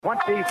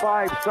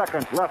25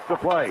 seconds left to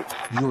play.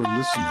 You're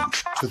listening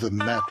to the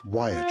Matt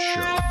Wyatt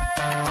Show.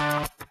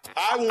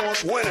 I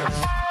want winners.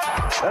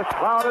 This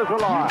crowd is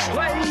alive.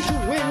 Play to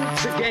win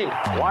the game.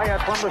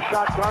 Wyatt from the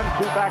shotgun,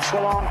 two backs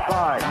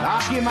alongside.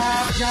 Knock him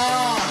out,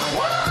 John.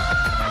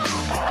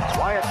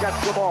 Wyatt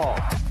gets the ball.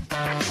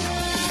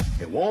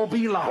 It won't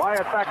be long.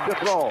 Wyatt back to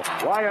throw.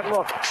 Wyatt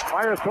looks,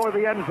 fires toward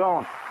the end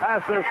zone.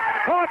 Passes,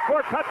 caught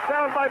for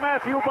touchdown by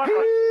Matthew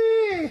Butler.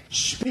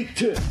 Speak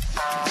to it.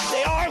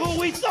 They are who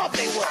we thought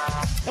they were.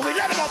 And we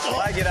let them off the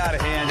hook. I get out of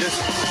hand. Just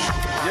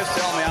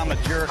tell me I'm a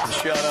jerk and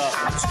shut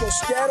up. Let's go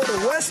scatter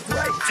the west,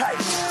 right, tight.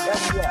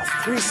 That's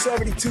left.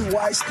 372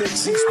 Y stick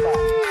C-spot.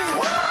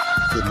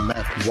 The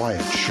Matt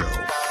Wyatt Show.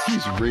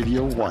 He's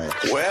Radio Wyatt.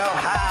 Well,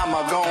 how am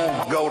I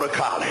going to go to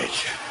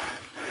college?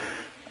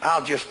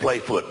 I'll just play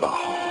football.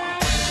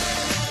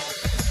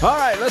 All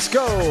right, let's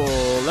go.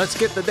 Let's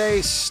get the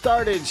day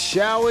started,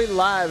 shall we?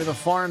 Live in the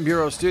Farm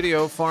Bureau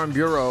studio. Farm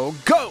Bureau,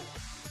 go!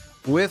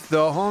 With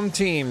the home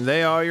team.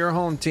 They are your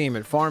home team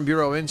at Farm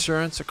Bureau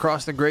Insurance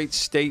across the great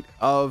state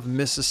of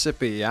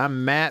Mississippi.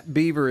 I'm Matt.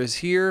 Beaver is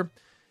here.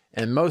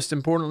 And most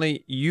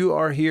importantly, you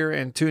are here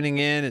and tuning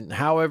in, and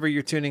however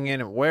you're tuning in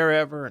and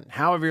wherever and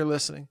however you're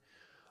listening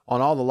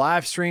on all the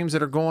live streams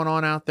that are going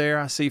on out there.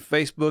 I see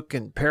Facebook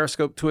and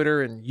Periscope,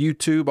 Twitter, and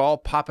YouTube all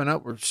popping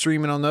up. We're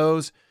streaming on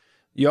those.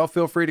 Y'all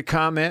feel free to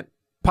comment.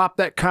 Pop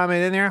that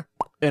comment in there,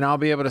 and I'll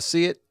be able to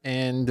see it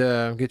and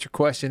get your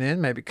question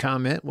in, maybe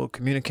comment. We'll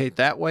communicate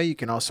that way. You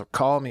can also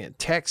call me and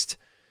text.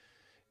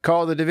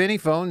 Call the Davini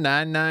phone,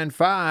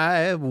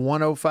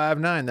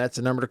 995-1059. That's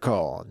the number to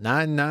call,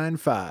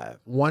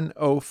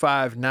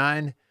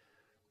 995-1059.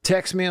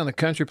 Text me on the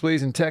Country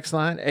Pleasing text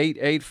line,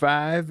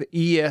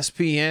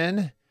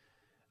 885-ESPN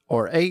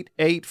or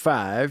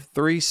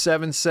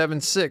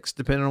 885-3776,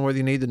 depending on whether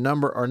you need the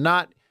number or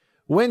not.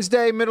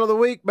 Wednesday, middle of the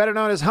week, better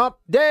known as Hump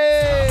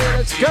Day.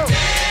 Let's go.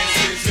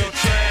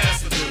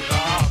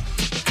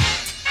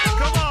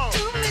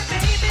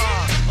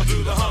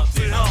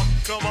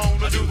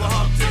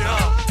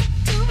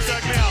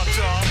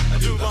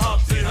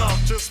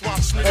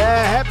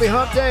 Happy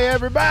Hump Day,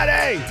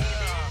 everybody.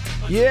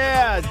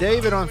 Yeah,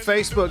 David on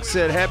Facebook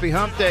said happy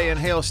Hump Day in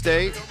Hale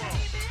State.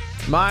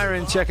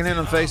 Myron checking in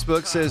on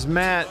Facebook says,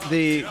 Matt,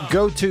 the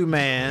go-to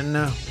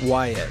man,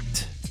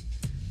 Wyatt.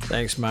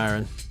 Thanks,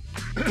 Myron.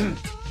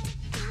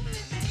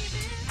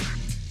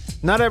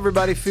 Not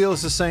everybody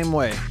feels the same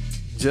way.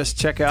 Just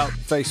check out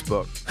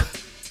Facebook.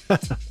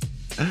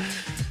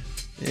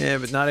 Yeah,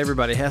 but not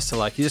everybody has to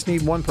like you. You just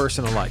need one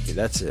person to like you.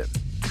 That's it.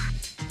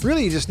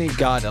 Really, you just need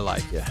God to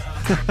like you.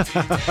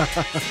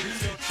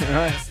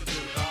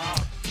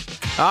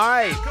 All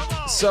right.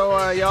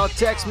 So y'all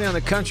text me on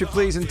the Country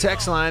Pleasing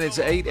text line. It's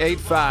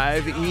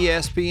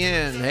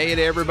 885-ESPN. Hey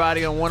to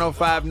everybody on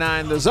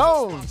 105.9 The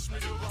Zone.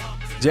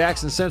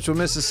 Jackson, Central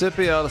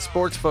Mississippi, all the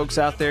sports folks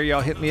out there,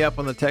 y'all hit me up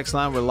on the text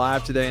line. We're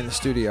live today in the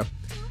studio.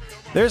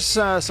 There's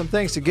some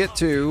things to get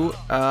to.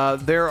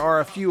 There are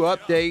a few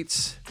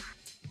updates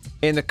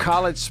in the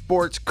college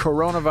sports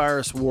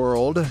coronavirus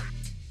world.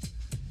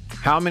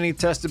 How many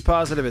tested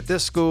positive at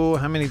this school?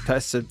 How many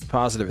tested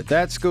positive at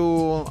that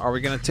school? Are we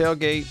going to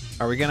tailgate?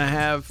 Are we going to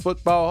have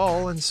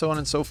football? And so on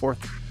and so forth.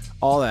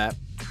 All that.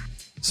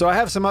 So I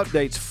have some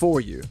updates for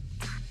you.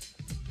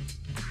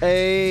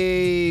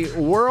 A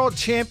world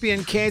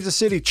champion Kansas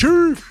City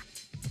Chiefs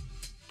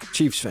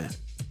fan,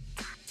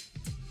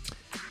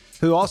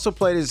 who also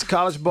played his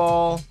college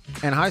ball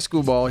and high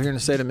school ball here in the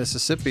state of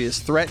Mississippi, is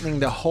threatening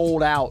to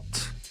hold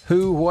out.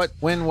 Who, what,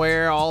 when,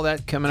 where, all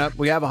that coming up.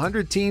 We have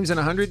 100 teams in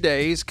 100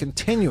 days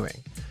continuing.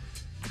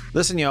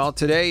 Listen, y'all,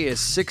 today is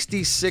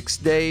 66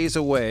 days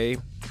away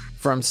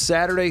from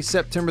Saturday,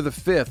 September the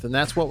 5th, and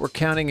that's what we're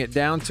counting it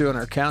down to in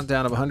our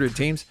countdown of 100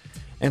 teams.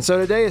 And so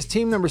today is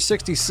team number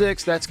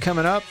 66. That's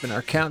coming up, and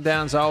our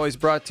countdown's always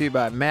brought to you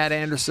by Matt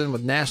Anderson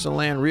with National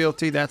Land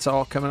Realty. That's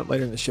all coming up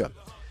later in the show.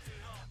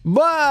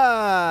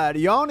 But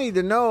y'all need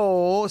to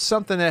know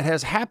something that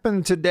has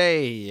happened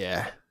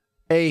today.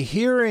 A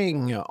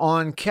hearing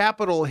on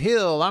Capitol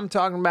Hill. I'm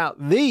talking about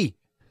the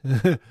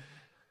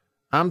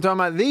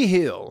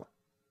Hill.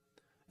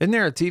 Isn't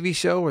there a TV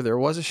show where there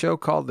was a show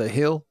called The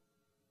Hill?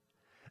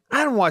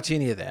 I don't watch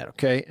any of that,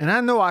 okay? And I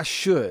know I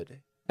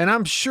should. And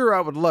I'm sure I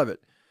would love it.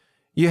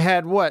 You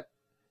had what?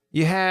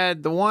 You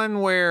had the one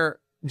where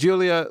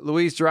Julia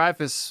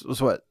Louis-Dreyfus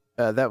was what?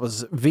 That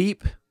was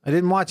Veep. I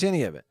didn't watch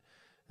any of it.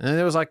 And then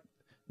there was like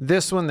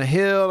this one, The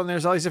Hill, and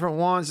there's all these different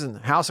ones,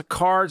 and House of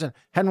Cards, and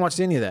hadn't watched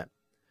any of that.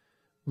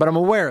 But I'm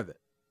aware of it.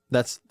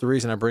 That's the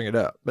reason I bring it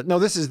up. But no,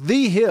 this is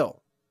The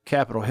Hill,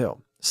 Capitol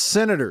Hill.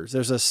 Senators,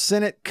 there's a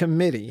Senate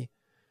committee,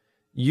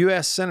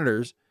 U.S.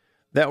 senators,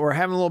 that were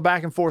having a little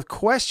back and forth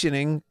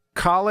questioning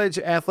college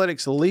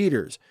athletics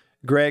leaders.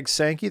 Greg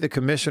Sankey, the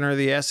commissioner of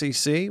the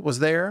SEC, was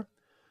there.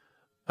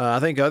 I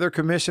think other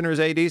commissioners,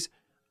 ADs.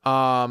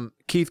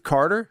 Keith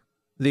Carter,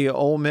 the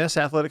Ole Miss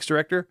athletics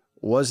director,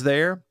 was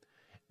there.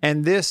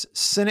 And this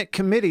Senate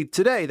committee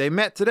today, they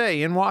met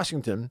today in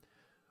Washington,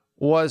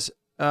 was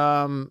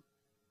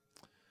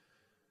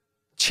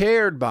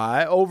chaired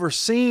by,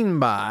 overseen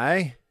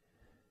by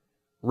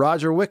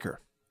Roger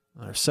Wicker,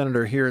 our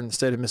senator here in the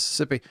state of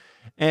Mississippi.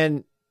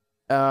 And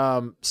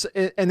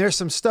there's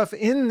some stuff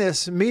in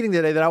this meeting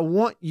today that I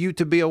want you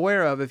to be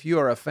aware of if you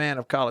are a fan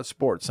of college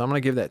sports. So I'm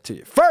going to give that to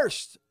you.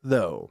 First,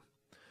 though,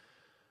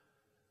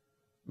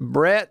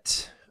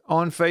 Brett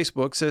on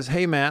Facebook says,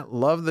 "Hey, Matt,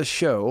 love the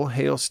show.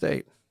 Hail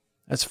State."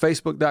 That's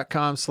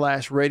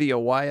facebook.com/Radio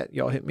Wyatt.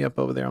 Y'all hit me up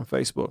over there on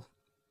Facebook.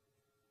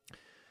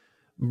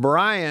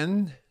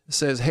 Brian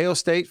says, "Hail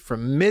State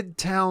from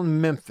Midtown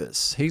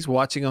Memphis." He's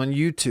watching on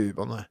YouTube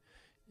on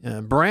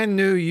the brand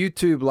new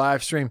YouTube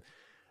live stream.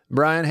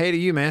 Brian, hey to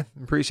you, man.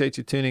 Appreciate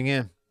you tuning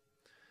in.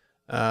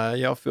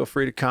 Y'all feel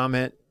free to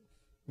comment,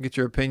 get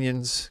your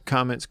opinions,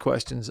 comments,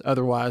 questions.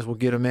 Otherwise, we'll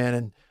get them in.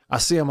 And I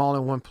see them all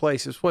in one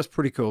place. It's what's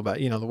pretty cool about,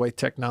 the way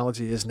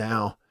technology is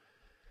now.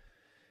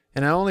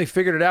 And I only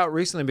figured it out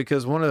recently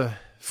because a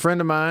friend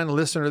of mine, a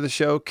listener to the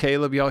show,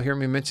 Caleb, y'all hear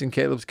me mention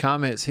Caleb's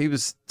comments. He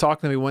was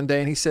talking to me one day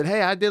and he said,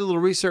 "Hey, I did a little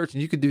research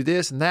and you could do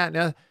this and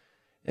that."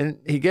 And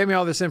he gave me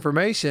all this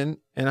information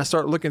and I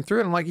started looking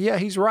through it. I'm like, yeah,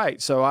 he's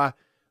right. So I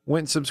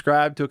went and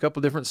subscribed to a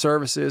couple different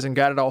services and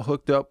got it all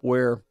hooked up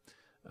where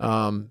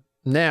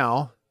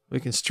now we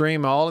can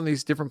stream all in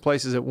these different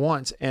places at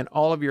once. And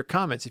all of your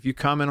comments, if you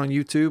comment on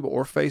YouTube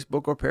or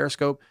Facebook or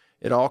Periscope,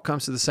 it all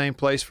comes to the same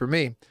place for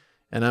me.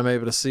 And I'm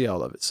able to see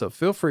all of it. So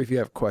feel free if you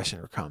have a question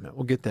or comment.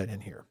 We'll get that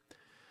in here.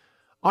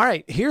 All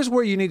right, here's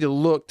where you need to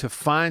look to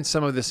find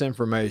some of this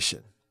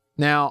information.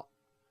 Now,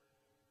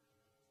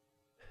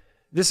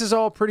 this is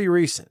all pretty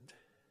recent.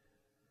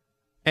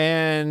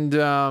 And,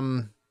 I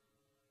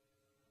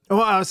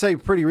would say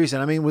pretty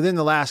recent. I mean, within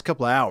the last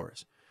couple of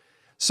hours.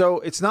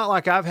 So it's not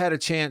like I've had a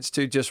chance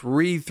to just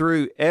read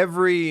through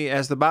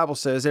as the Bible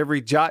says,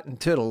 every jot and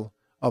tittle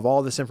of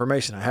all this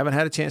information. I haven't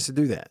had a chance to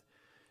do that.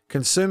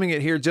 Consuming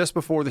it here just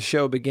before the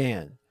show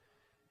began.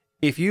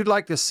 If you'd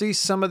like to see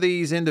some of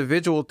these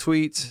individual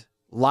tweets,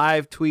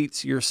 live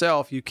tweets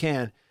yourself, you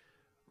can.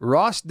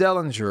 Ross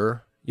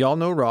Dellinger, y'all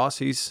know Ross.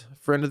 He's a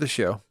friend of the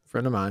show,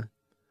 friend of mine.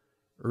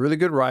 A really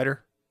good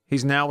writer.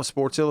 He's now with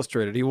Sports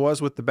Illustrated. He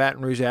was with the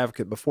Baton Rouge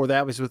Advocate. Before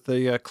that, he was with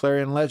the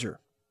Clarion Ledger.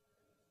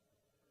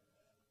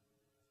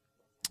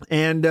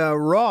 And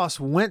Ross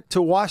went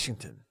to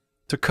Washington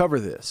to cover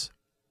this.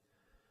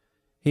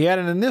 He had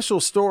an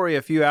initial story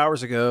a few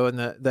hours ago, and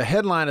the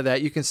headline of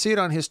that, you can see it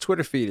on his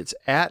Twitter feed. It's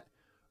at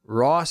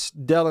Ross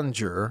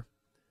Dellinger.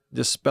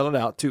 Just spell it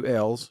out, 2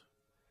 L's.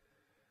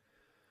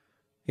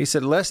 He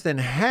said less than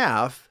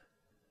half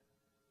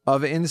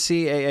of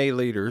NCAA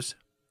leaders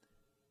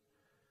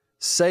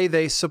say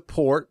they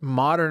support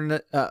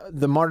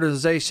the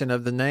modernization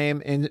of the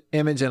name,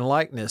 image, and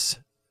likeness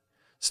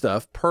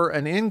stuff per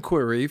an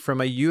inquiry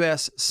from a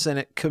U.S.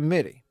 Senate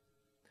committee.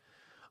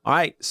 All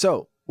right,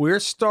 so we're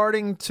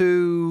starting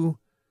to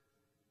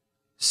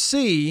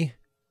see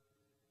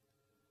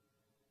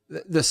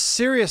the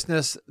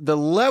seriousness, the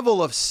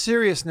level of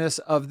seriousness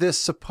of this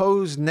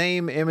supposed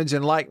name, image,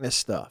 and likeness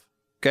stuff,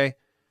 okay?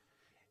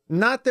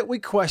 Not that we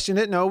questioned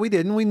it. No, we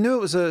didn't. We knew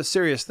it was a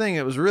serious thing.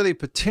 It was really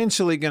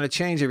potentially going to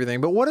change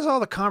everything. But what have all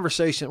the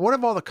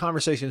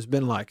conversations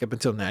been like up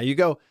until now? You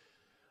go,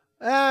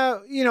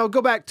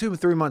 go back 2 or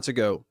 3 months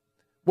ago.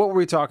 What were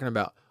we talking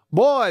about?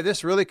 Boy,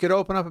 this really could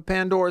open up a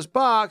Pandora's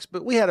box,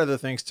 but we had other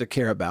things to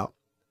care about.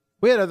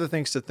 We had other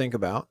things to think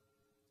about.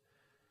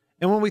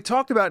 And when we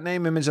talked about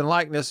name, image, and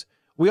likeness,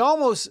 we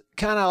almost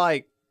kind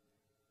of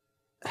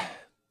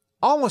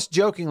almost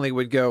jokingly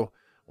would go,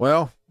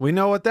 well, we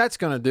know what that's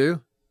going to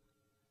do.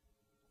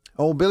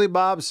 Old Billy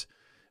Bob's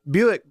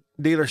Buick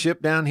dealership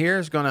down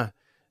here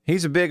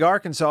he's a big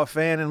Arkansas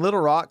fan in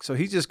Little Rock, so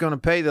he's just going to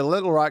pay the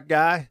Little Rock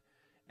guy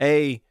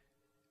a,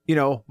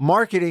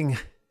 marketing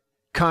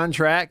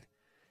contract.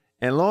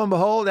 And lo and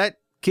behold, that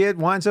kid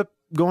winds up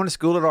going to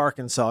school at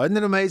Arkansas. Isn't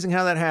it amazing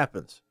how that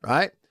happens,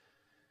 right?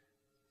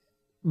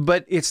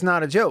 But it's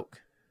not a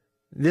joke.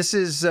 This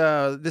is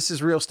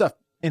real stuff.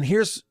 And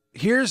here's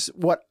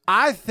what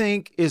I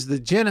think is the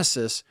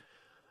genesis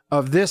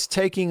of this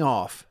taking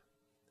off.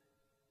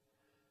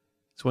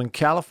 It's when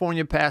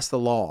California passed the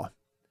law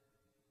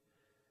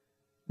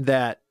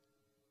that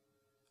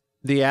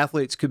the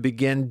athletes could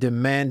begin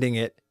demanding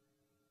it.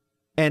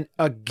 And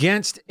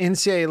against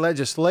NCAA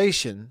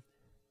legislation,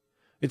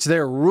 it's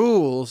their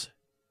rules.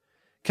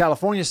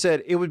 California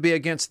said it would be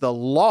against the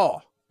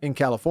law in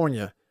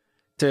California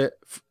to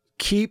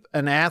keep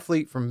an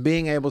athlete from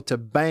being able to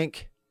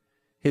bank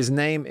his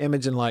name,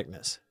 image, and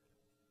likeness.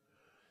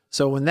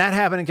 So when that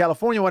happened in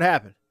California, what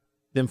happened?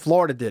 Then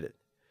Florida did it.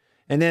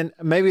 And then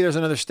maybe there's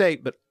another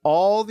state, but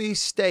all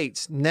these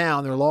states now,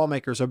 their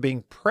lawmakers are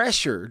being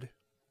pressured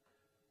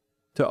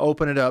to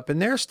open it up in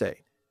their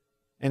state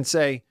and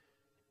say,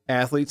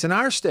 athletes in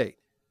our state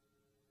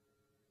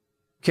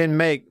can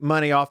make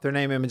money off their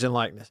name, image, and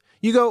likeness.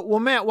 You go, well,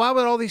 Matt, why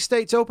would all these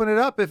states open it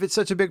up if it's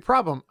such a big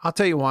problem? I'll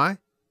tell you why.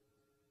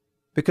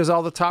 Because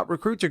all the top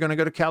recruits are going to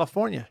go to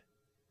California.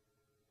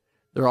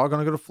 They're all going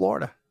to go to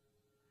Florida.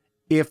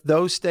 If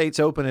those states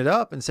open it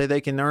up and say they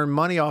can earn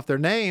money off their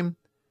name,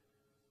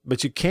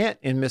 but you can't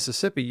in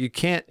Mississippi, you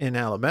can't in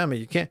Alabama,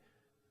 you can't.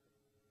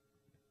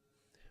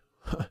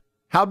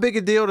 How big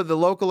a deal to the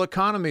local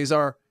economies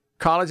are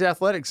college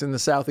athletics in the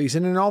Southeast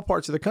and in all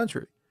parts of the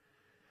country?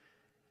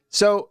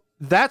 So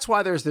that's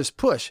why there's this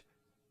push.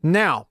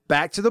 Now,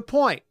 back to the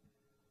point.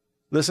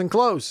 Listen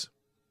close.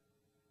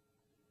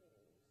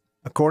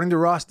 According to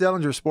Ross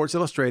Dellinger, Sports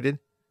Illustrated,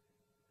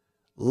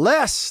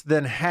 less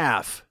than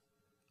half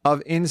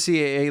of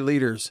NCAA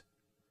leaders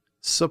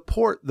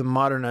support the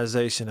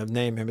modernization of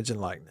name, image,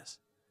 and likeness.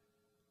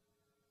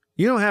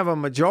 You don't have a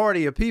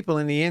majority of people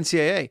in the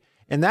NCAA,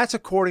 and that's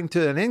according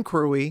to an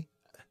inquiry,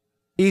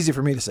 easy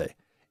for me to say,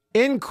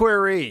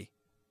 inquiry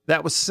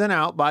that was sent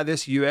out by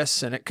this U.S.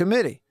 Senate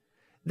committee.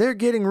 They're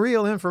getting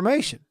real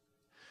information.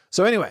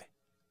 So anyway,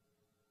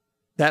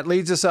 that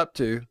leads us up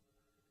to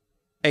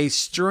a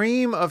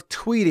stream of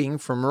tweeting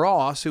from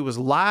Ross, who was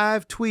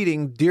live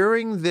tweeting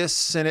during this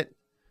Senate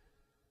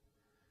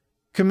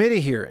committee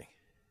hearing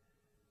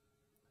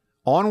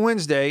on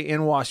Wednesday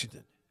in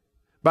Washington.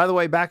 By the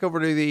way, back over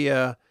to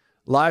the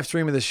live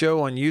stream of the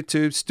show on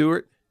YouTube,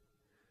 Stewart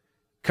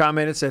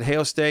commented, said,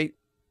 "Hail State,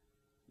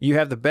 you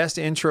have the best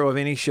intro of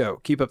any show.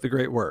 Keep up the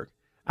great work."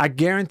 I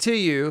guarantee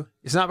you,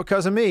 it's not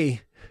because of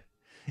me,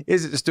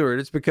 is it, Stewart?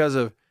 It's because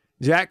of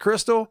Jack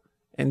Crystal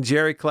and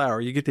Jerry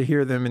Clower. You get to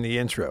hear them in the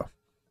intro.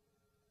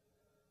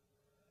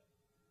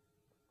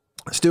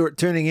 Stewart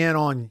tuning in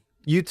on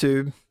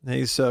YouTube.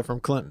 He's from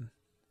Clinton.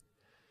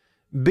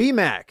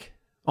 BMAC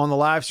on the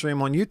live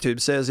stream on YouTube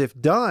says, if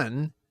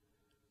done,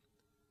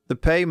 the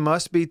pay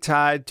must be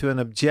tied to an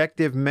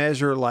objective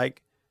measure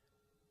like,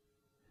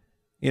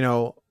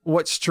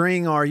 what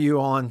string are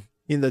you on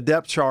in the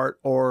depth chart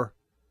or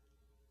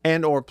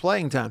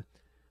playing time?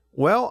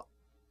 Well,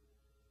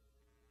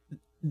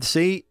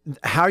 see,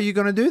 how are you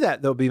going to do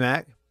that though,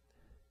 BMAC?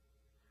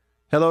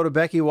 Hello to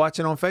Becky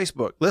watching on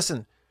Facebook.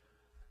 Listen,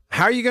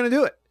 how are you going to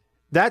do it?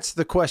 That's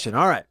the question.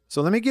 All right.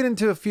 So let me get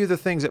into a few of the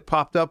things that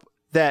popped up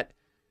that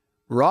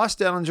Ross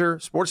Dellinger,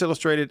 Sports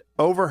Illustrated,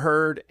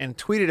 overheard and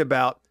tweeted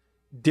about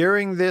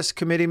during this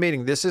committee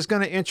meeting. This is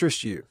going to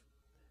interest you.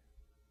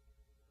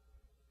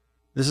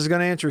 This is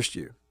going to interest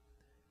you.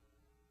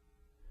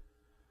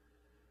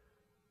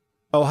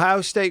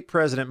 Ohio State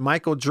President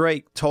Michael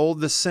Drake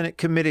told the Senate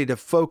committee to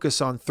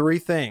focus on three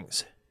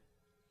things.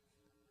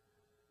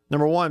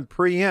 Number one,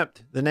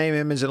 preempt the name,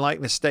 image, and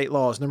likeness state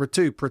laws. Number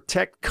two,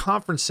 protect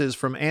conferences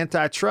from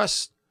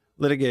antitrust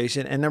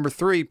litigation. And number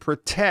three,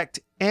 protect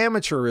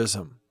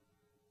amateurism.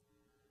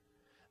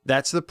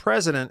 That's the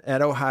president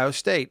at Ohio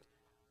State.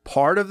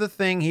 Part of the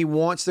thing he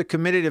wants the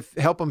committee to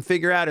help him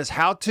figure out is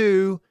how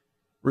to,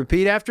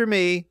 repeat after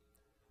me,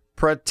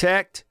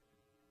 protect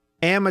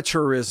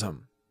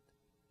amateurism.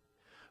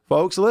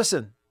 Folks,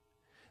 listen.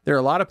 There are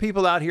a lot of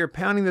people out here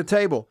pounding the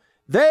table.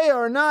 They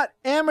are not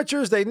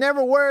amateurs. They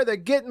never were. They're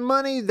getting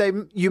money.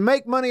 You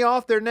make money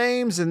off their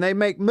names, and they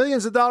make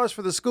millions of dollars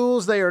for the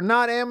schools. They are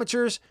not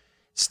amateurs.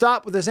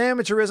 Stop with this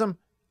amateurism.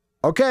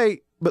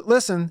 Okay, but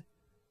listen.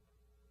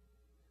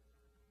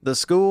 The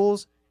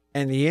schools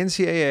and the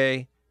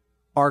NCAA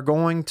are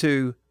going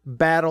to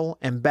battle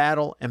and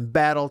battle and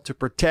battle to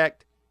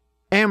protect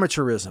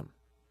amateurism.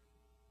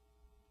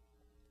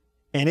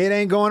 And it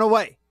ain't going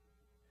away.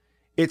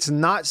 It's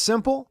not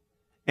simple,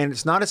 and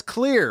it's not as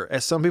clear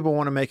as some people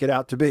want to make it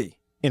out to be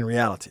in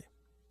reality.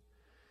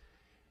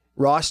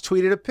 Ross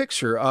tweeted a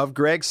picture of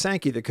Greg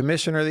Sankey, the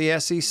commissioner of the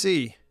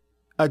SEC,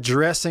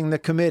 addressing the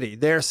committee.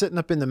 They're sitting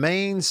up in the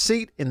main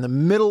seat in the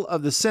middle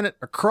of the Senate.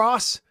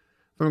 Across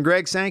from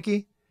Greg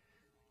Sankey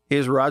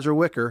is Roger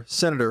Wicker,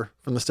 senator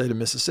from the state of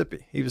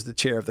Mississippi. He was the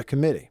chair of the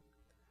committee.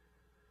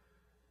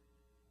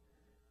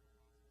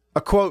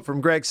 A quote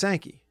from Greg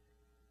Sankey: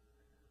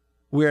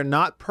 "We're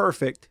not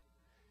perfect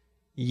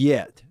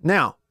yet."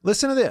 Now,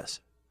 listen to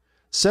this.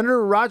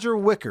 Senator Roger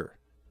Wicker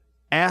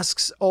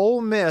asks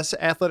Ole Miss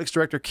Athletics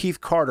Director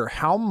Keith Carter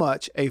how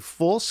much a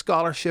full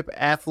scholarship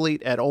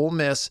athlete at Ole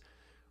Miss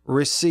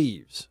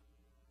receives.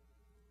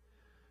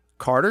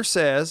 Carter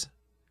says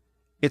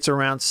it's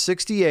around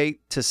 $68,000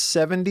 to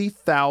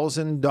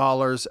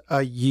 $70,000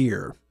 a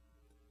year.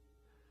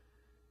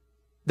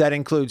 That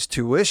includes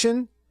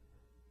tuition,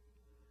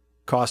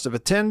 cost of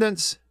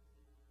attendance,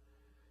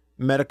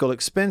 medical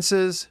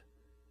expenses,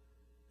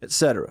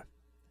 etc.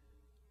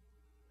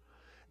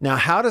 Now,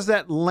 how does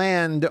that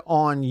land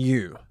on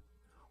you?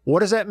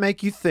 What does that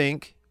make you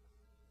think?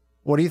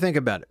 What do you think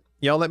about it?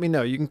 Y'all let me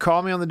know. You can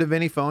call me on the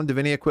Davini phone,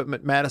 Davini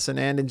Equipment, Madison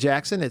and in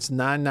Jackson. It's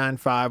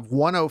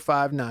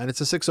 995-1059.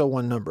 It's a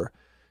 601 number,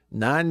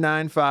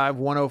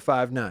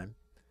 995-1059.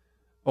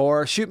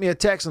 Or shoot me a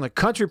text on the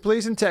Country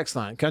Pleasing text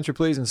line. Country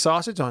Pleasing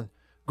sausage on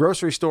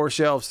grocery store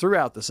shelves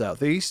throughout the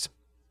Southeast.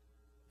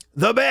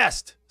 The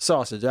best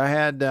sausage. I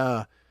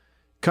had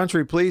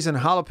Country Pleasing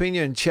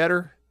jalapeno and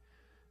cheddar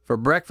for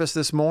breakfast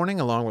this morning,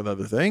 along with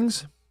other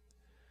things.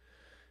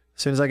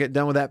 As soon as I get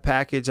done with that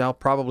package, I'll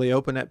probably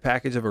open that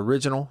package of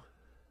original.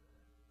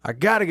 I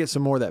got to get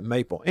some more of that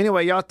maple.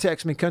 Anyway, y'all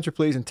text me, Country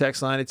Pleasing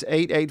text line. It's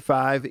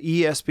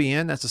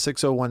 885-ESPN. That's a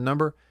 601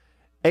 number.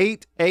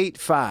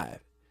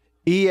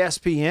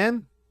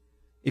 885-ESPN.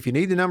 If you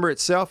need the number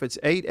itself, it's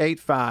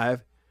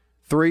 885-3776.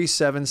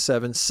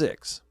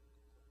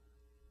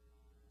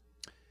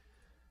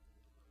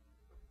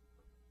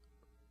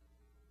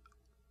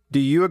 Do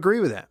you agree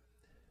with that?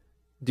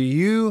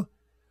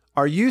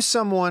 Are you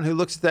someone who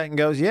looks at that and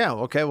goes, yeah,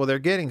 okay, well, they're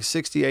getting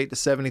 $68,000 to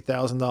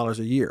 $70,000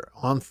 a year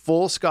on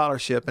full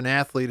scholarship and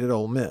athlete at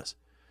Ole Miss?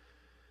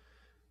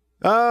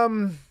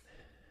 Let's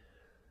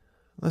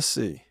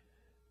see.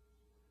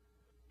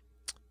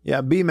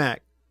 Yeah, BMAC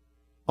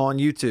on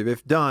YouTube.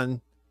 If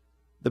done,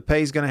 the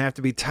pay is going to have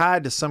to be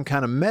tied to some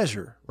kind of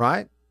measure,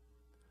 right?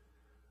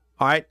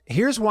 All right,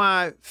 here's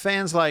why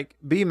fans like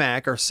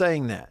BMAC are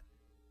saying that.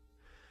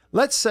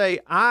 Let's say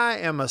I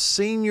am a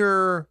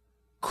senior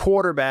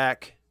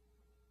quarterback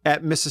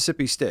at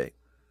Mississippi State.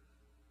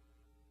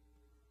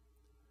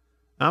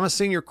 I'm a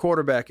senior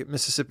quarterback at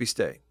Mississippi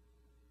State.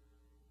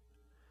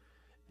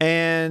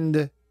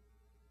 And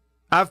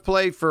I've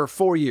played for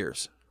 4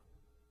 years.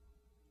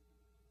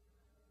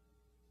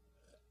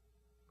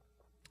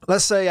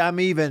 Let's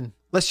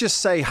just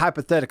say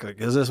hypothetically,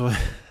 because this one,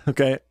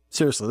 okay,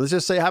 seriously, let's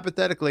just say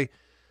hypothetically,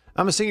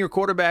 I'm a senior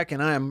quarterback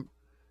and I am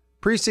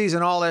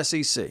preseason all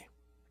SEC.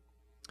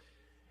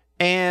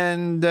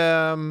 And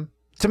to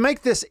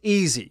make this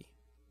easy,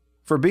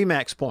 for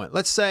BMAC's point,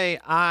 let's say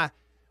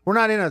we're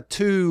not in a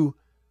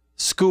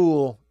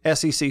 2-school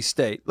SEC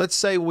state. Let's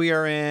say we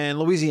are in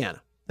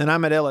Louisiana and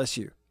I'm at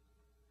LSU.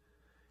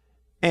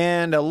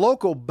 And a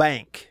local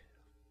bank,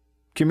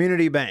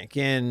 community bank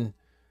in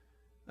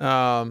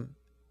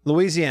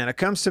Louisiana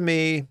comes to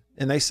me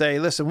and they say,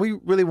 listen, we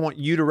really want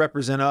you to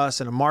represent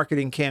us in a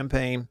marketing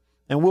campaign,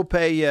 and we'll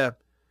pay you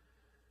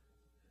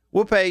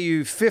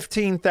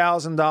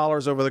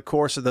 $15,000 over the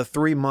course of the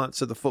 3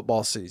 months of the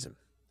football season.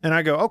 And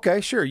I go,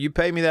 okay, sure. You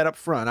pay me that up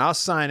front. I'll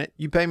sign it.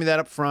 You pay me that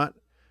up front.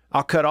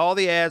 I'll cut all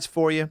the ads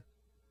for you.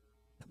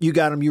 You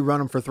got them. You run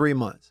them for 3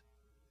 months.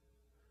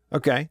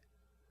 Okay.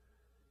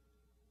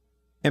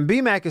 And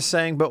BMAC is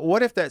saying, but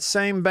what if that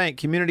same bank,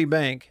 community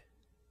bank,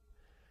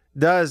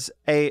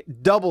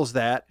 doubles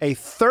that, a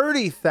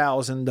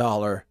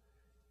 $30,000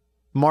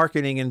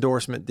 marketing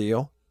endorsement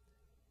deal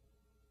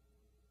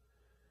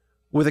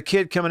with a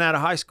kid coming out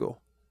of high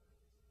school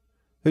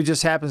who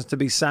just happens to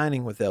be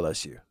signing with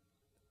LSU?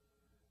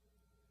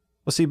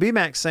 Well, see,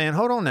 BMAC's saying,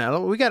 hold on now,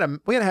 we gotta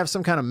have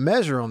some kind of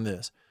measure on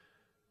this.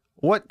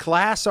 What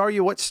class are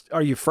you?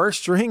 Are you first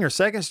string or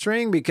second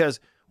string? Because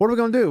what are we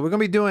going to do? We're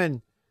going to be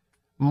doing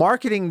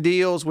marketing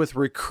deals with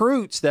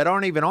recruits that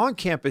aren't even on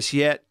campus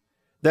yet,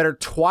 that are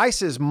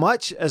twice as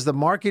much as the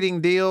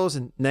marketing deals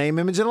and name,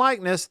 image, and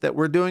likeness that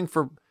we're doing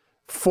for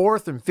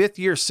 4th and 5th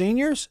year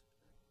seniors.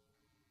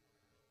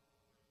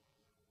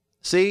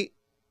 See,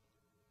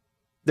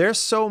 there's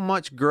so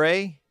much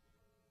gray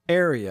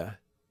area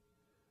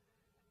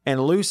and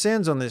loose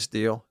ends on this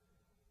deal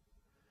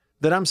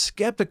that I'm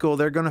skeptical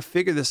they're going to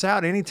figure this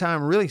out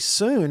anytime really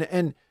soon.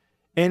 And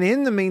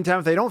in the meantime,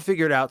 if they don't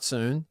figure it out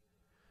soon,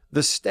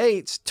 the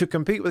states, to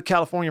compete with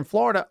California and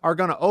Florida, are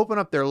going to open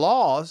up their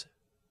laws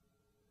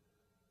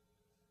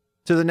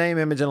to the name,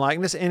 image, and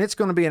likeness, and it's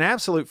going to be an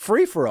absolute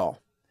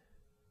free-for-all.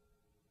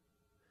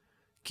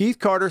 Keith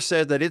Carter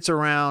said that it's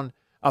around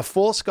a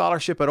full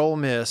scholarship at Ole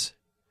Miss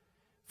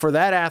for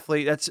that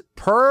athlete. That's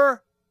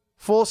per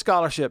full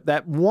scholarship.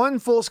 That one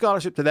full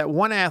scholarship to that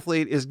one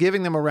athlete is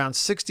giving them around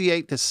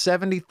 $68,000 to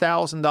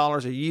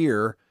 $70,000 a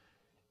year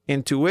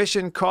in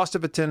tuition, cost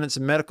of attendance,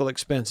 and medical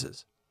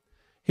expenses.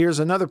 Here's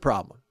another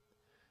problem.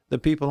 The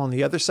people on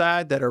the other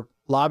side that are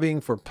lobbying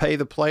for pay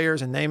the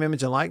players and name,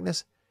 image, and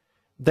likeness,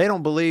 they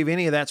don't believe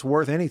any of that's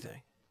worth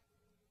anything.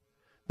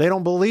 They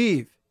don't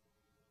believe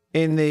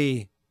in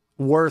the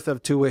worth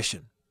of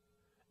tuition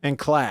and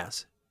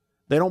class.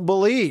 They don't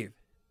believe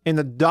in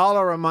the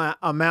dollar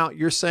amount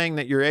you're saying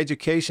that your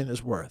education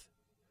is worth.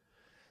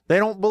 They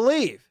don't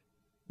believe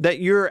that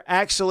you're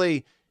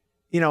actually,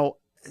 that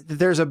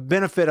there's a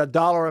benefit, a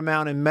dollar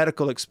amount in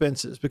medical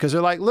expenses, because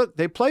they're like, look,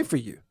 they play for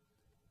you.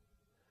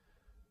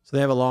 So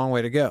they have a long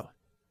way to go.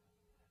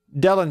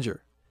 Dellinger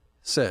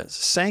says,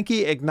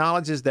 Sankey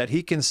acknowledges that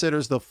he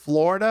considers the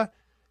Florida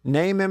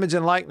name, image,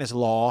 and likeness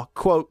law,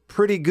 quote,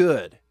 pretty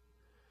good,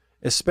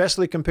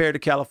 especially compared to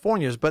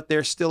California's, but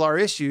there still are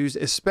issues,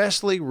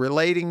 especially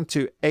relating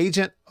to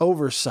agent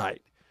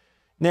oversight.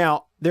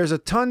 Now, there's a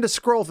ton to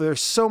scroll through.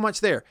 There's so much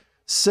there.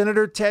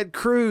 Senator Ted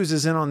Cruz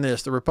is in on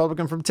this, the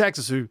Republican from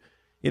Texas who,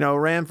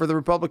 ran for the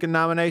Republican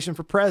nomination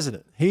for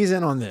president. He's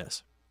in on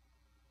this.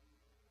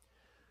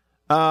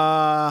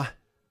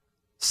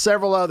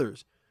 Several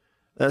others.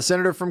 The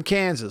senator from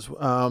Kansas,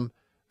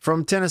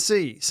 from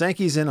Tennessee,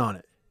 Sankey's in on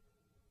it.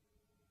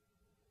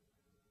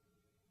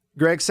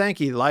 Greg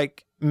Sankey,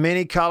 like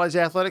many college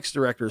athletics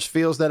directors,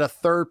 feels that a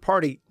third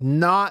party,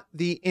 not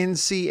the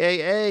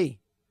NCAA,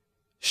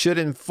 should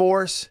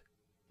enforce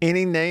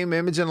any name,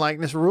 image, and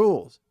likeness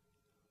rules.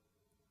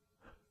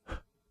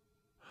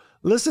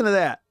 Listen to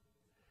that.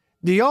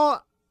 Do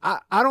y'all,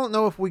 I don't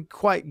know if we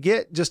quite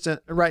get just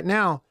right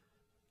now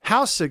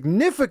how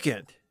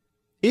significant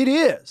it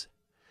is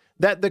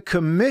that the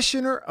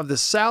commissioner of the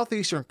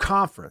Southeastern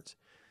Conference,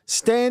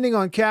 standing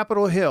on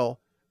Capitol Hill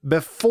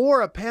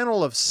before a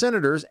panel of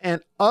senators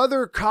and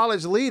other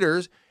college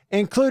leaders,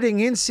 including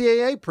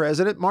NCAA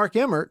president Mark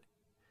Emmert,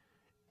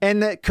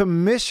 and that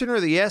commissioner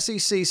of the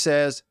SEC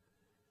says,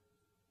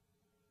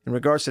 in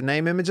regards to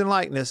name, image, and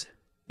likeness,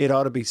 it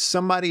ought to be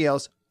somebody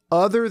else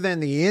other than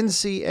the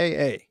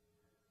NCAA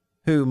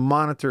who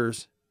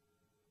monitors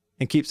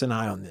and keeps an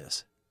eye on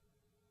this.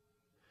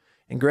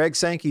 And Greg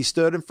Sankey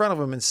stood in front of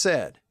him and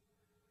said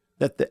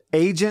that the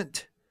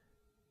agent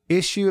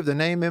issue of the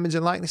name, image,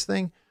 and likeness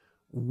thing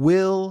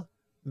will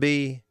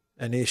be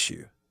an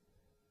issue.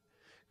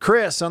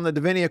 Chris on the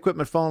Davini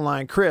Equipment phone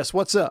line. Chris,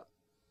 what's up?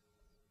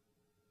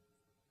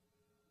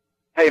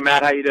 Hey,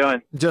 Matt, how you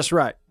doing? Just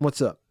right.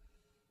 What's up?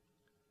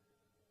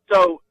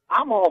 So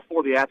I'm all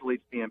for the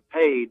athletes being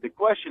paid. The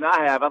question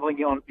I have, I think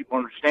you want people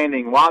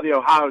understanding why the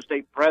Ohio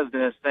State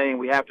president is saying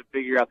we have to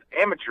figure out the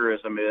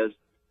amateurism is,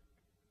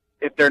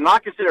 if they're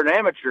not considered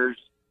amateurs,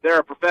 they're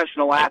a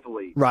professional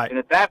athlete. Right. And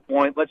at that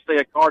point, let's say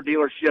a car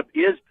dealership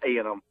is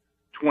paying them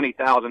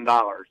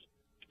 $20,000.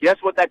 Guess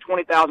what that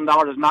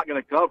 $20,000 is not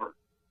going to cover?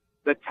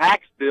 The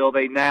tax bill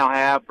they now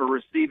have for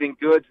receiving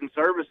goods and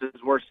services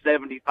worth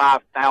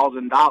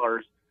 $75,000,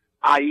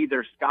 i.e.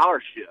 their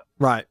scholarship.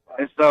 Right.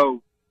 And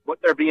so what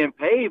they're being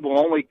paid will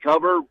only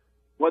cover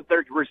what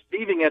they're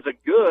receiving as a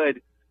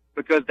good,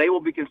 because they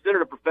will be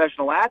considered a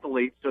professional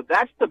athlete. So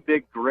that's the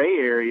big gray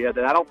area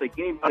that I don't think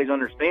anybody's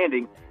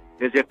understanding,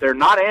 is if they're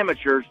not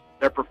amateurs,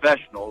 they're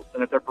professionals.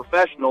 And if they're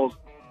professionals,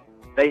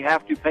 they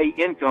have to pay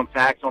income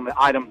tax on the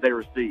items they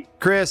receive.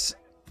 Chris,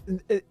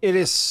 it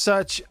is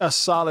such a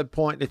solid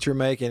point that you're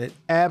making. It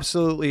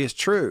absolutely is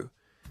true.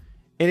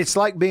 And it's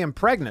like being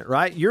pregnant,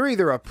 right? You're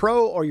either a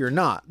pro or you're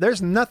not.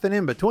 There's nothing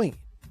in between.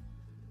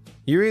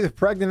 You're either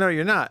pregnant or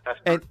you're not.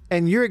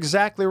 And you're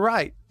exactly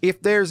right.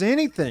 If there's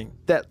anything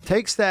that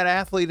takes that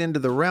athlete into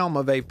the realm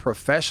of a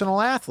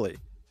professional athlete,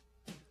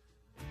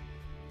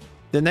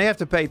 then they have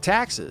to pay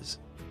taxes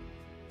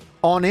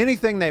on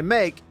anything they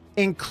make,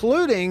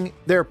 including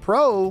their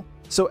pro.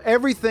 So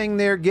everything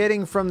they're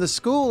getting from the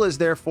school is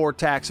therefore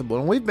taxable.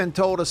 And we've been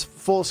told a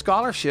full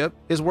scholarship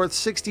is worth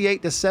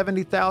 $68,000 to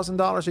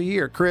 $70,000 a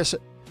year. Chris,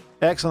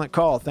 excellent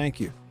call.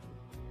 Thank you.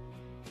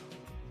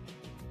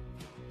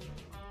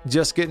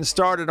 Just getting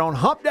started on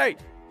Hump Day.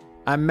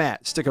 I'm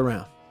Matt. Stick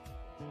around.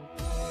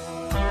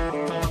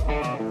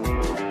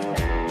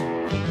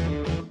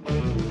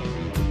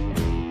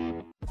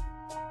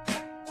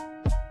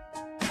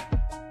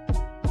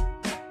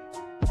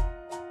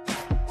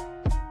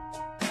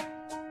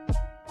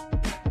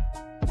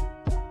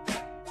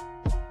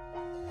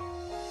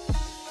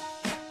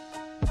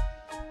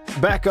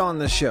 Back on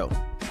the show.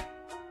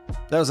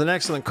 That was an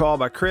excellent call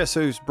by Chris,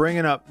 who's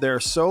bringing up there are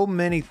so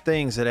many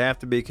things that have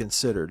to be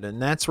considered.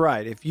 And that's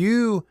right. If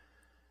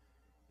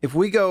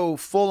we go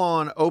full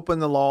on open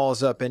the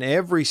laws up in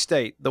every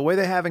state, the way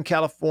they have in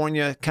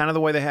California, kind of the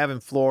way they have in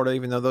Florida,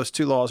 even though those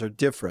two laws are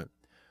different.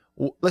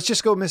 Let's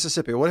just go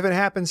Mississippi. What if it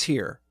happens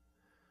here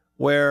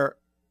where,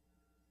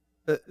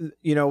 we're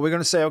going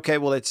to say, okay,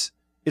 well, it's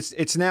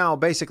now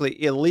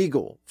basically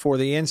illegal for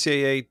the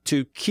NCAA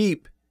to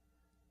keep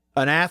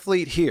an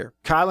athlete here,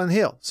 Kylan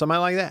Hill, somebody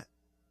like that.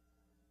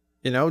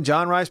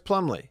 John Rice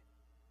Plumlee.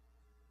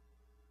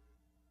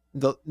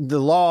 The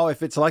law,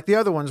 if it's like the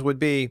other ones, would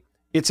be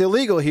it's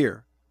illegal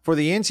here for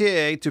the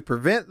NCAA to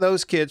prevent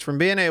those kids from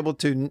being able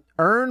to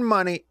earn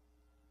money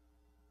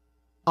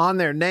on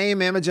their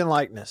name, image, and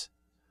likeness.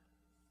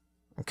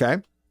 Okay?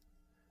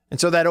 And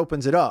so that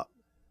opens it up.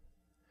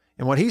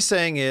 And what he's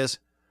saying is,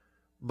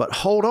 but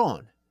hold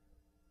on.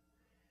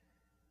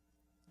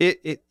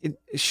 It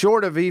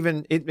short of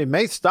even, it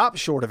may stop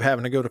short of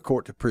having to go to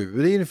court to prove it.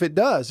 But even if it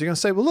does, you're going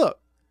to say, well, look,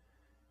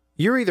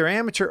 you're either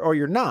amateur or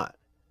you're not.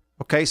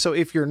 Okay, so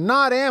if you're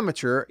not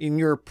amateur and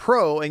you're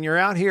pro and you're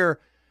out here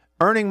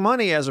earning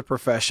money as a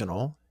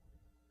professional,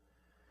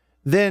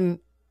 then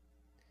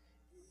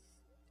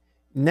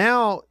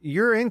now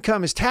your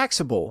income is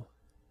taxable.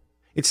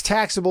 It's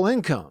taxable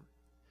income,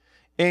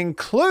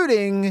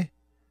 including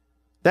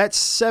that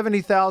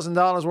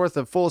 $70,000 worth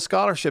of full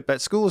scholarship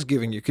that school is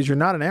giving you, because you're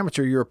not an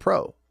amateur, you're a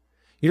pro.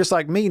 You're just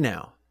like me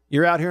now.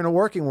 You're out here in the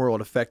working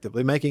world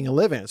effectively making a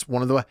living. It's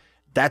one of the,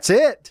 that's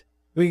it.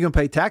 Are you going to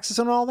pay taxes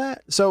on all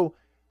that? So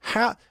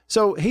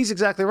he's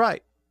exactly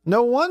right.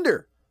 No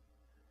wonder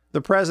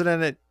the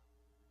president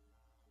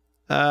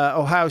at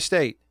Ohio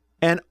State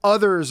and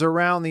others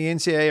around the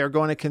NCAA are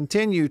going to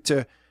continue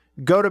to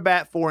go to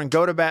bat for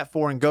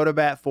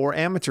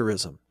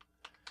amateurism.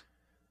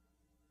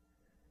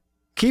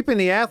 Keeping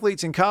the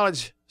athletes in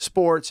college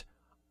sports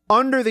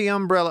under the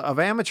umbrella of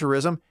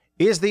amateurism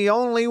is the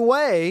only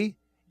way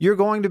you're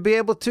going to be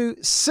able to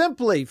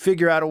simply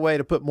figure out a way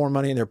to put more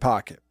money in their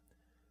pocket.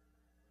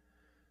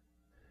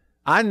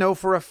 I know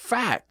for a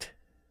fact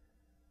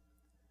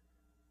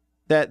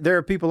that there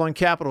are people on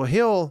Capitol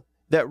Hill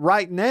that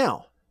right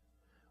now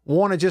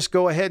want to just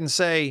go ahead and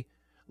say,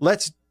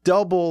 let's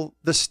double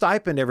the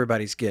stipend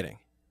everybody's getting.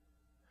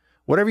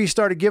 Whatever you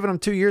started giving them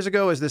 2 years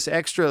ago is this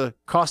extra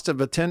cost of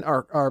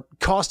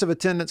cost of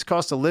attendance,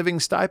 cost of living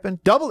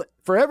stipend. Double it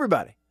for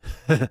everybody.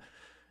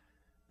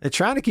 They're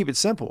trying to keep it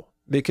simple,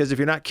 because if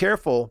you're not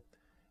careful,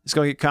 it's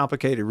going to get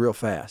complicated real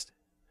fast.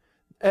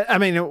 I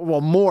mean,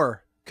 well,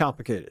 more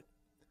complicated.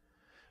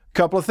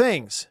 Couple of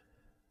things.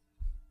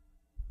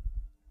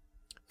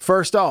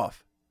 First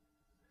off,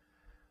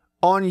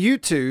 On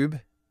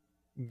YouTube,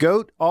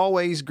 Goat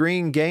Always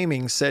Green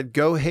Gaming said,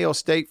 go Hail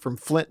State from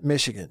Flint,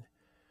 Michigan.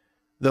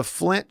 The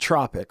Flint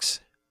Tropics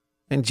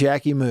and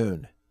Jackie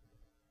Moon.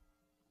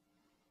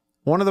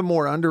 One of the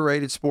more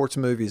underrated sports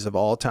movies of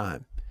all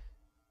time,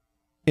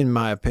 in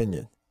my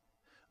opinion.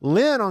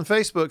 Lynn on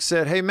Facebook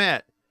said, hey,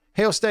 Matt,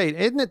 Hail State,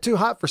 isn't it too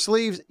hot for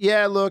sleeves?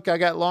 Yeah, look, I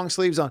got long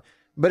sleeves on,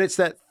 but it's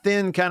that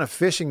thin kind of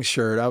fishing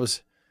shirt. I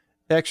was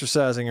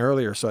exercising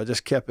earlier, so I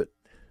just kept it.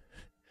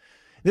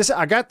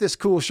 I got this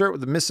cool shirt with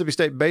the Mississippi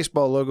State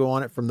baseball logo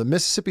on it from the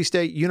Mississippi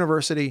State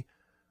University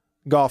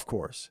golf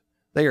course.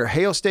 They are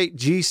Hail State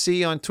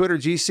GC on Twitter.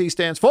 GC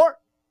stands for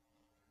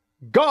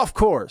golf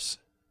course.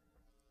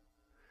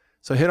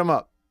 So hit them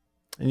up,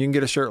 and you can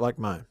get a shirt like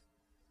mine.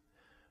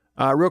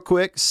 Real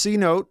quick,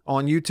 C-Note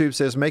on YouTube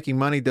says making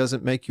money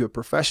doesn't make you a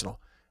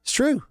professional. It's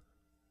true.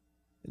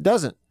 It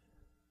doesn't.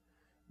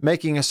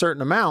 Making a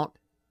certain amount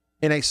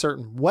in a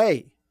certain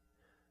way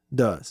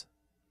does.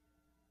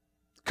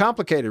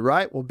 Complicated,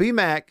 right? Well,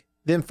 BMAC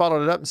then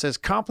followed it up and says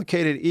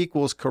complicated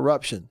equals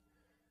corruption.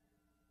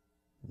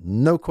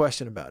 No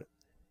question about it.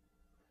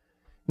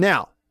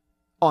 Now,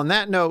 on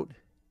that note,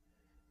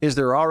 is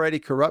there already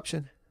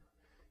corruption?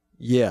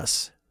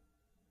 Yes.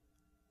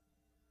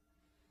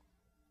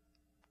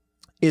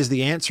 Is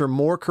the answer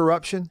more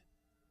corruption?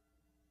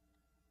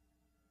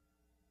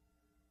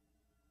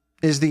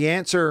 Is the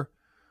answer,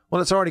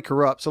 well, it's already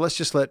corrupt, so let's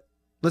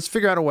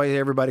figure out a way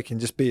everybody can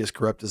just be as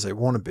corrupt as they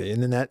want to be,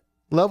 and then that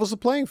levels the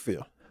playing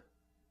field.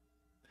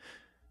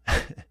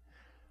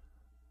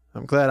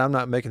 I'm glad I'm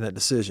not making that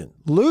decision.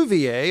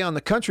 Louvier on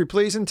the Country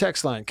Pleasin'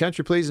 text line.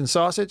 Country Pleasin'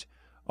 sausage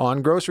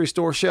on grocery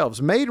store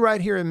shelves. Made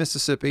right here in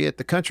Mississippi at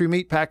the Country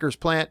Meat Packers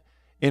plant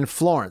in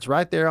Florence,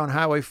 right there on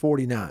Highway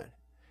 49.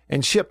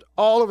 And shipped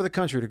all over the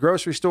country to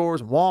grocery stores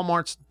and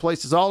Walmarts,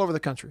 places all over the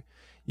country.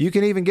 You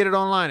can even get it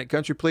online at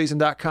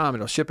countrypleasin.com.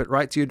 It'll ship it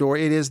right to your door.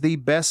 It is the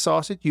best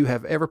sausage you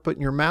have ever put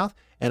in your mouth,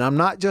 and I'm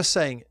not just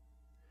saying it.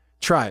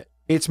 Try it.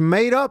 It's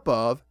made up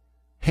of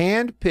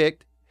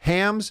hand-picked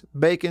hams,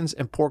 bacons,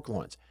 and pork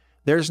loins.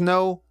 There's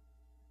no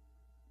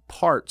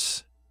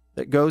parts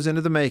that goes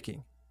into the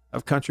making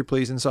of Country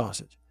Pleasin'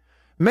 sausage.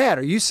 Matt,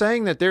 are you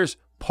saying that there's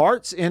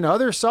parts in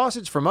other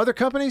sausage from other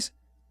companies?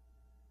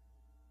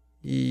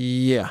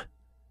 Yeah.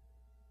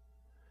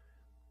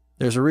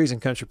 There's a reason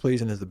Country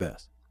Pleasin' is the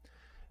best.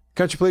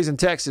 Country Pleasin'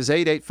 text is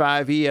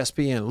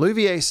 885-ESPN.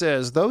 Louvier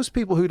says, those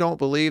people who don't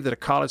believe that a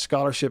college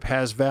scholarship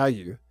has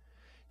value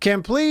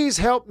can please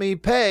help me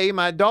pay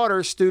my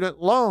daughter's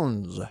student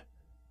loans.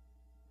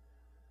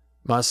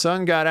 My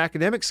son got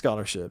academic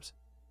scholarships,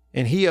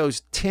 and he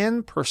owes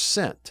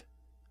 10%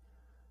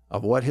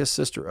 of what his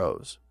sister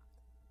owes.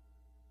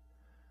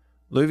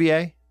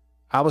 Louvier,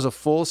 I was a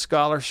full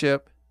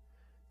scholarship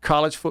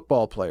college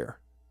football player.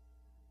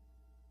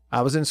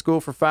 I was in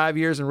school for 5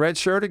 years and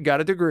redshirted, got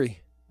a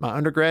degree, my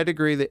undergrad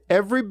degree,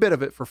 every bit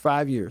of it for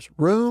 5 years.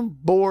 Room,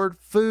 board,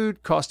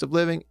 food, cost of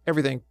living,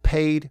 everything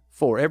paid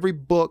for. Every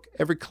book,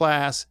 every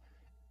class,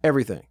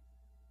 everything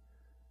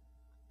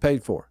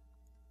paid for.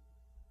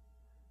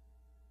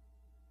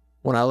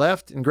 When I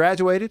left and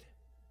graduated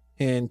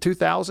in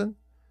 2000,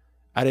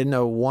 I didn't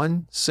owe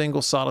one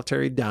single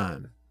solitary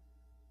dime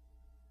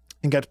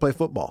and got to play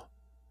football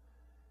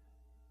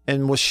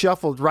and was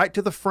shuffled right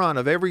to the front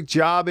of every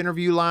job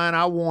interview line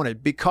I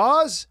wanted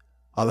because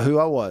of who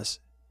I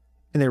was.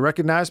 And they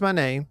recognized my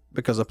name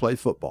because I played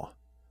football.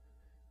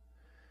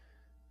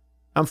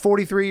 I'm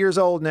 43 years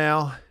old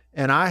now,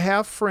 and I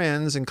have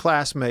friends and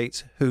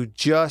classmates who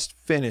just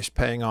finished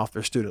paying off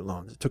their student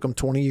loans. It took them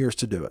 20 years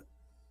to do it.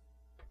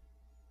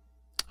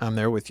 I'm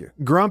there with you.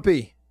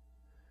 Grumpy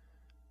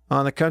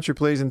on the Country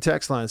Pleasin'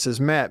 text line says,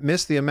 Matt,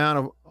 missed the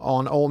amount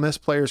on Ole Miss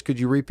players. Could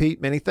you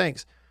repeat? Many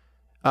thanks.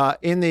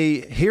 In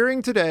the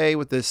hearing today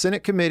with the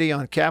Senate Committee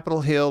on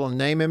Capitol Hill on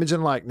Name, Image,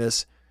 and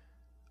Likeness,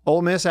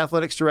 Ole Miss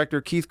Athletics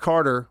Director Keith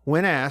Carter,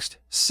 when asked,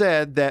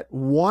 said that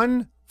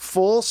one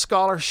full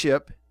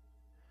scholarship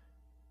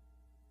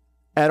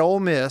at Ole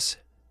Miss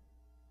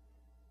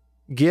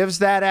gives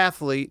that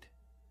athlete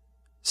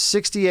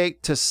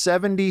 $68,000 to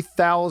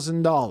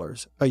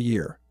 $70,000 a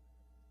year.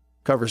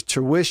 Covers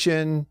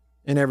tuition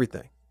and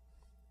everything.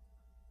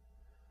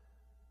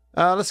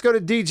 Let's go to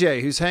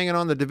DJ, who's hanging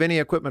on the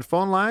Davini Equipment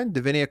phone line.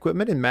 Davini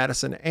Equipment in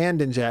Madison and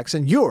in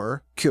Jackson.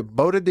 Your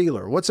Kubota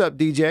dealer. What's up,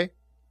 DJ?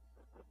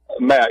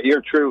 Matt,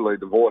 you're truly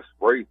the voice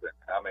of reason.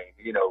 I mean,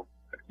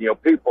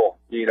 people,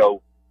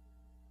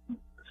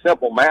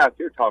 simple math,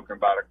 you're talking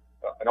about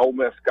an Ole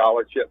Miss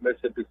scholarship,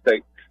 Mississippi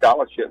State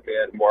scholarship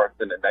being worth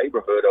in the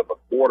neighborhood of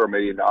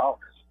 $250,000.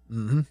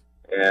 Mm-hmm.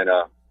 And,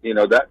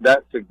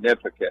 that's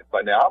significant.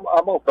 But now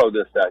I'm going to throw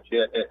this at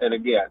you. And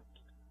again,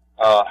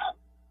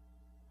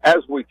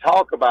 as we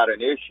talk about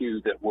an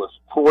issue that was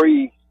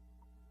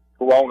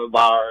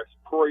pre-coronavirus,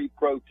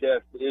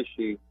 pre-protest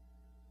issue,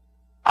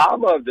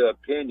 I'm of the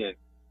opinion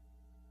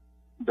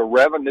the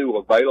revenue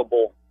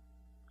available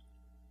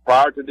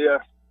prior to this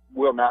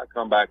will not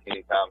come back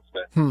anytime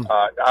soon.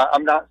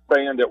 I'm not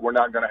saying that we're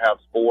not going to have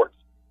sports,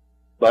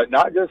 but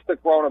not just the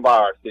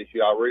coronavirus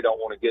issue. I really don't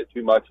want to get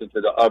too much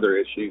into the other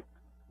issue.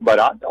 but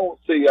I don't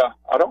see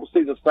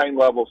the same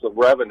levels of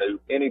revenue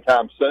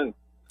anytime soon.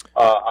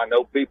 I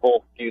know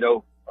people,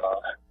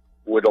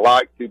 would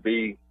like to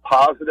be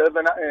positive,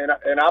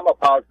 and I'm a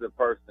positive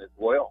person as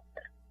well.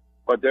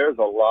 But there's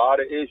a lot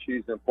of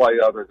issues in play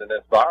other than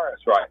this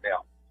virus right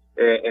now.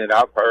 And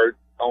I've heard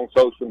on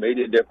social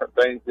media different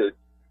things that,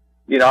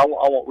 I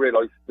won't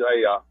really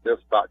say this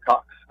about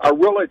I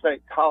really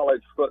think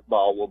college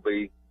football will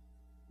be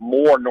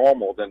more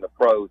normal than the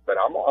pros. But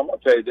I'm going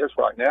to tell you this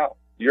right now.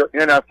 Your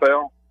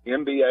NFL,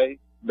 NBA,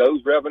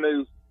 those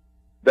revenues,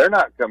 they're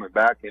not coming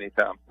back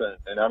anytime soon.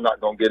 And I'm not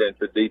going to get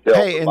into details.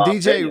 Hey, and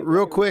DJ,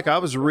 real quick, I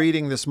was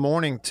reading this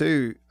morning,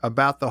 too,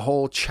 about the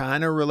whole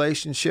China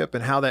relationship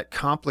and how that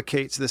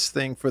complicates this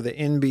thing for the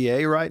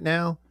NBA right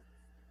now.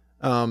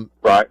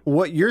 Right.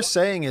 What you're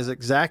saying is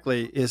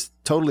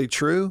totally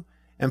true.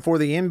 And for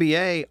the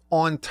NBA,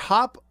 on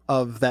top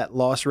of that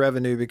lost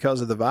revenue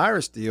because of the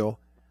virus deal,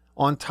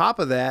 on top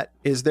of that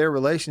is their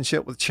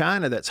relationship with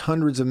China that's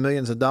hundreds of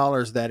millions of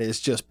dollars that is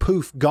just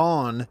poof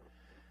gone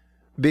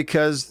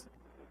because,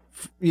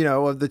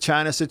 of the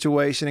China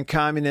situation and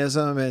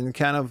communism and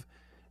kind of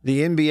the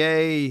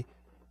NBA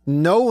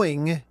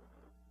knowing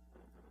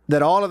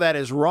that all of that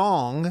is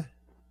wrong.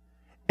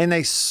 And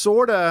they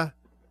sort of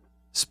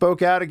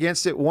spoke out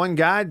against it. One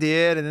guy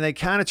did, and then they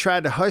kind of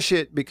tried to hush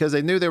it because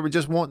they knew they were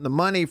just wanting the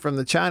money from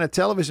the China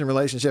television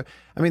relationship.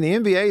 I mean, the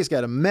NBA's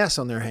got a mess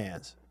on their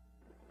hands.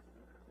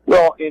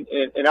 Well,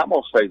 and I'm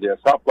going to say this.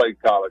 I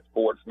played college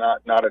sports,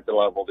 not at the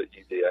level that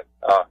you did.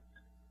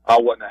 I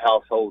wasn't a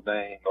household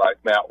name like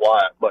Matt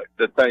Wyatt. But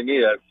the thing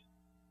is,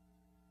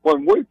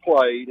 when we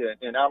played,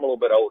 and I'm a little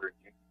bit older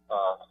than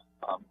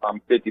you,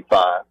 I'm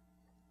 55,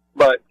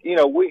 but,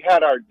 we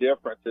had our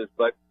differences.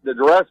 But the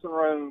dressing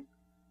room,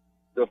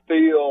 the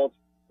field,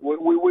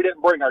 we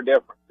didn't bring our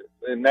differences.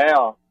 And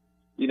now,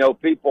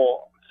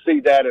 people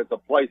see that as a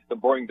place to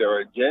bring their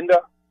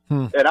agenda.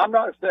 And I'm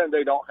not saying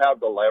they don't have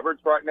the leverage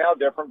right now.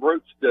 Different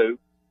groups do.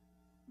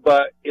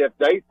 But if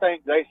they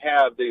think they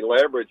have the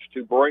leverage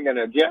to bring an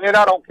agenda, and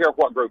I don't care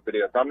what group it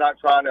is, I'm not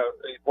trying to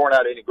point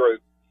out any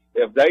group.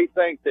 If they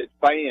think that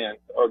fans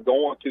are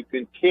going to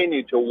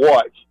continue to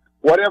watch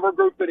whatever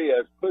group it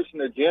is push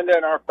an agenda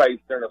in our face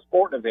during a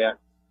sporting event,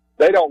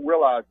 they don't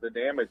realize the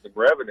damage and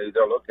revenue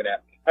they're looking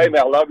at. Hey,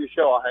 man, I love your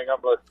show. I'll hang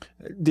up and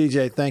listen.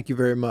 DJ, thank you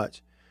very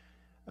much.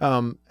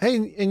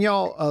 Hey, and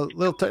y'all, a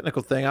little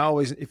technical thing. I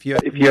always, if you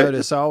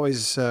notice, I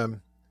always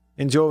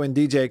enjoy when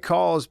DJ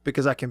calls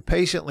because I can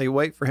patiently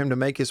wait for him to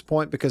make his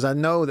point because I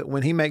know that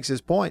when he makes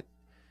his point,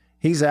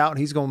 he's out.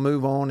 He's going to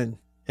move on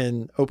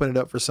and open it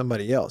up for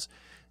somebody else.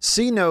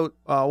 C-Note,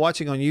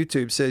 watching on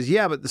YouTube, says,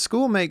 yeah, but the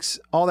school makes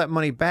all that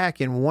money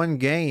back in one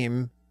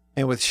game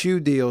and with shoe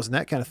deals and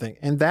that kind of thing.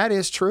 And that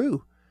is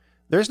true.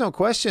 There's no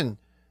question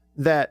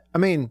that,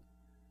 we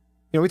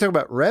talk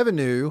about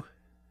revenue.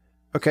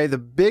 Okay, the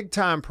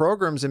big-time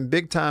programs and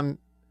big-time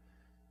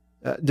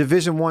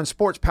Division I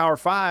sports, Power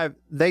 5,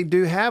 they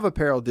do have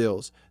apparel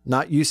deals.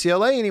 Not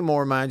UCLA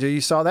anymore, mind you.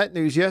 You saw that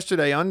news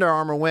yesterday. Under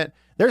Armour went,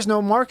 there's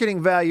no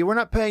marketing value. We're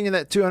not paying you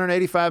that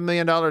 $285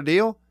 million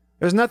deal.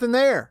 There's nothing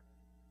there.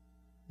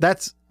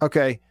 That's,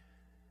 okay.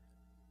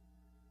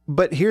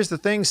 But here's the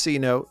thing,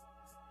 C-Note.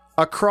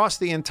 Across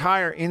the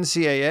entire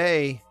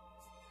NCAA,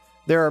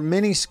 there are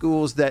many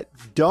schools that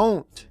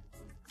don't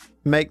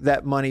make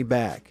that money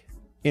back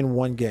in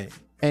one game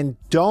and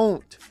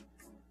don't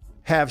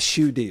have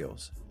shoe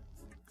deals.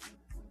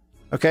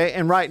 Okay,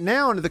 and right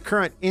now under the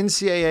current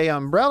NCAA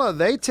umbrella,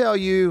 they tell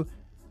you,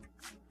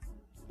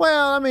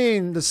 well,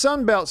 the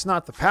Sun Belt's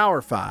not the Power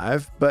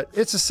 5, but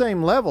it's the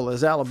same level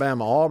as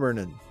Alabama, Auburn,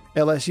 and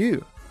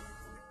LSU.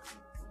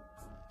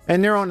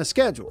 And they're on the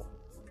schedule.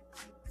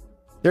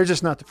 They're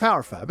just not the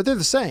Power 5, but they're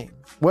the same.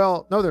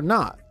 Well, no, they're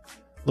not.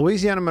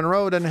 Louisiana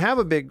Monroe doesn't have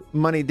a big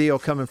money deal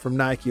coming from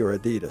Nike or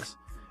Adidas.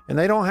 And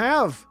they don't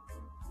have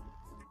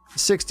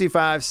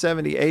 65,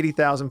 70,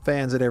 80,000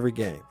 fans at every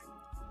game.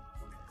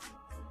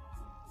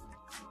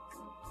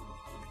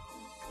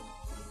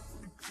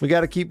 We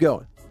got to keep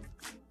going.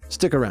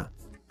 Stick around.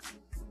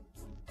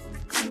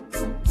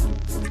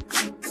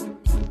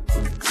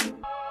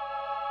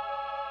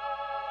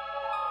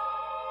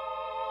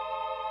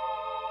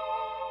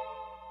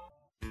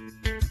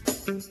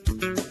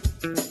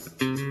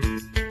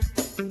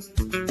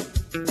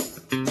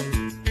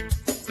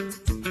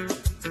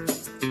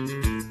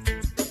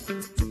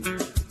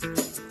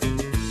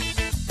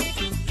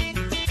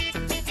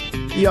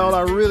 Y'all,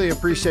 I really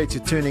appreciate you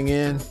tuning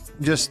in.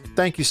 Just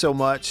thank you so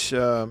much.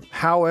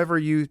 However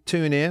you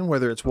tune in,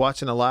 whether it's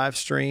watching a live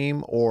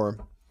stream or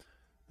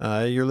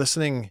you're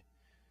listening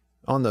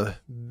on the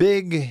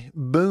big,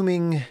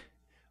 booming,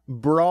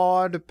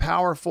 broad,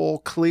 powerful,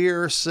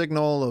 clear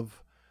signal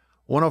of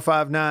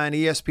 105.9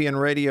 ESPN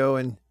radio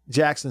in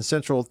Jackson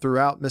Central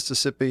throughout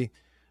Mississippi,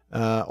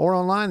 or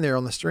online there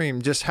on the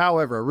stream. Just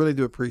however, I really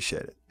do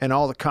appreciate it. And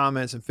all the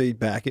comments and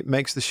feedback. It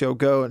makes the show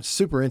go, and it's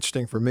super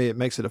interesting for me. It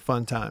makes it a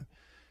fun time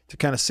to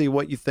kind of see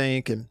what you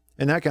think and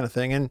that kind of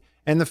thing.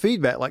 And the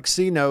feedback, like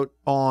C-Note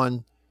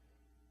on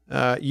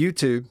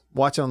YouTube,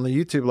 watching on the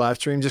YouTube live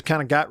stream, just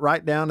kind of got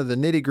right down to the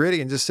nitty gritty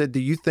and just said, do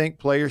you think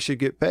players should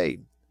get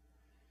paid?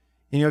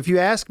 If you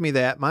ask me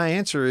that, my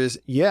answer is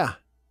yeah.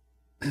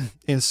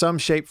 In some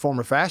shape, form,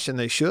 or fashion,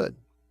 they should.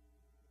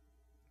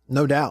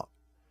 No doubt.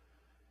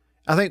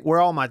 I think where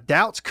all my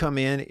doubts come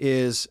in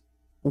is,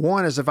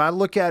 one is if I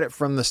look at it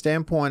from the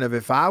standpoint of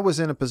if I was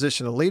in a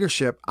position of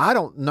leadership, I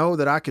don't know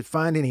that I could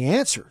find any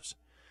answers.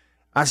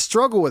 I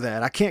struggle with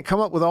that. I can't come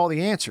up with all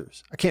the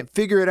answers. I can't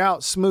figure it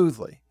out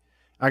smoothly.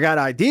 I got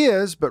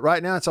ideas, but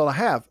right now that's all I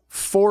have.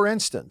 For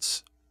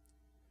instance,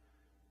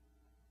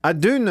 I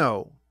do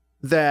know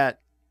that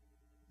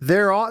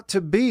there ought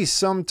to be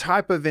some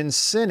type of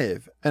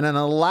incentive and an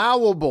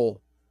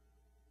allowable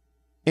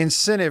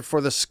incentive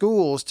for the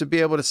schools to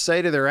be able to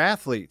say to their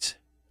athletes,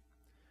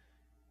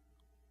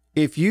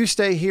 if you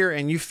stay here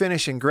and you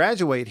finish and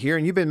graduate here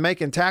and you've been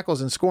making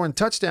tackles and scoring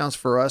touchdowns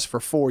for us for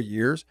 4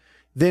 years,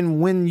 then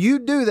when you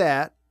do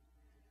that,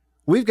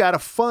 we've got a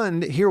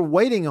fund here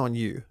waiting on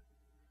you.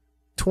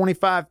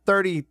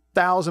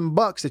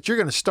 $25,000-$30,000 that you're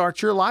going to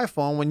start your life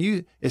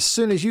on as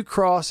soon as you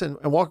cross and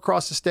walk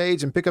across the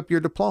stage and pick up your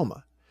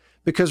diploma.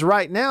 Because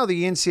right now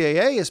the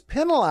NCAA is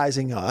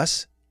penalizing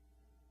us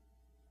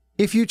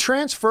if you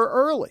transfer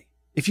early,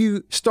 if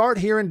you start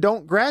here and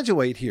don't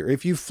graduate here,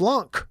 if you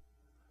flunk,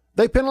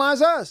 they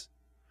penalize us.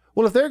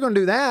 Well, if they're going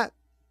to do that,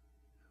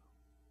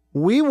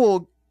 we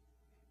will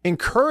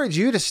encourage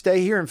you to stay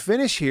here and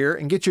finish here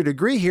and get your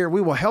degree here.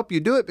 We will help you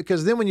do it,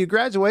 because then when you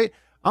graduate,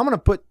 I'm going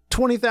to put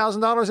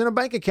 $20,000 in a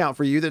bank account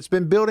for you that's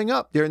been building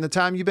up during the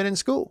time you've been in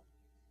school.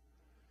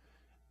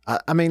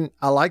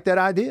 I like that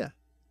idea.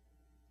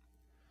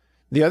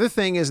 The other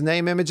thing is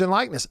name, image, and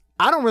likeness.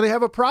 I don't really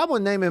have a problem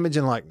with name, image,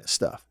 and likeness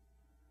stuff.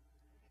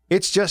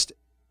 It's just,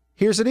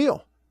 here's the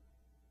deal.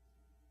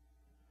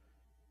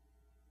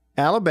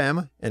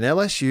 Alabama and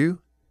LSU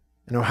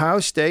and Ohio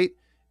State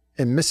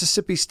and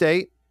Mississippi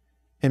State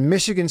and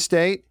Michigan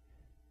State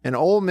and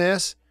Ole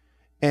Miss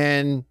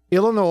and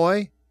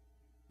Illinois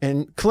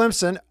and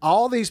Clemson,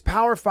 all these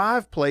Power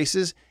 5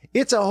 places,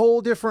 it's a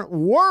whole different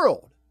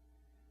world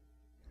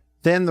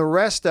than the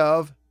rest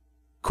of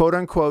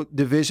quote-unquote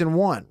Division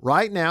I.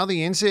 Right now,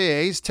 the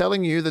NCAA is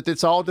telling you that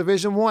it's all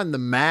Division I. The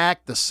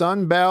MAC, the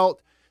Sun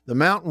Belt, the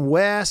Mountain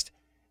West,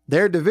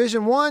 they're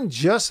Division I,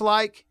 just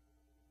like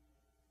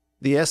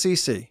the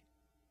SEC.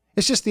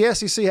 It's just the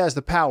SEC has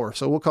the power,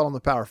 so we'll call them the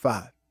Power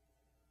 5.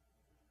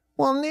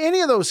 Well, in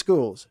any of those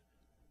schools,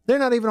 they're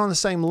not even on the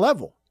same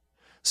level.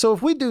 So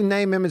if we do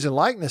name, image, and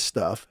likeness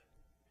stuff,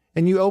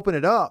 and you open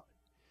it up,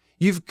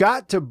 you've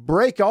got to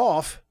break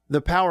off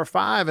the Power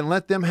 5 and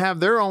let them have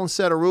their own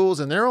set of rules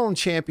and their own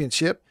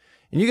championship.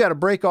 And you got to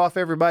break off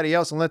everybody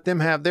else and let them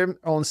have their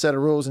own set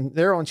of rules and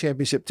their own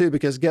championship too,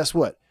 because guess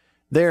what?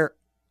 They're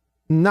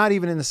not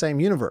even in the same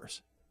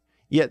universe.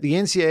 Yet the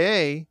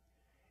NCAA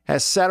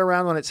has sat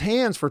around on its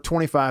hands for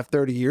 25,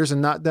 30 years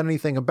and not done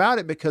anything about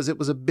it because it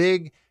was a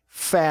big,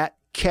 fat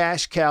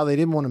cash cow they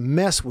didn't want to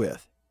mess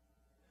with.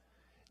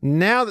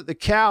 Now that the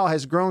cow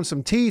has grown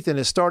some teeth and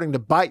is starting to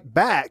bite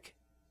back,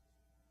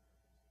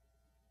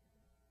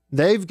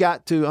 they've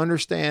got to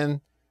understand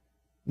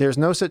there's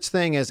no such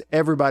thing as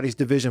everybody's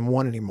Division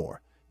I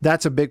anymore.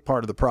 That's a big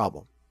part of the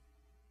problem,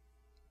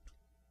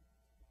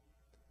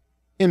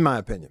 in my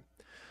opinion.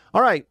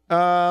 All right,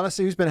 let's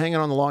see who's been hanging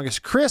on the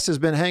longest. Chris has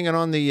been hanging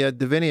on the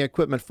Divinia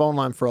Equipment phone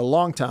line for a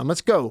long time.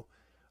 Let's go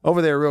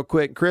over there real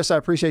quick. Chris, I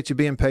appreciate you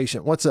being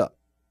patient. What's up?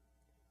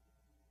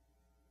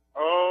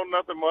 Oh,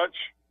 nothing much.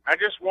 I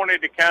just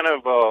wanted to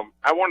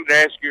I wanted to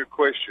ask you a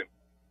question.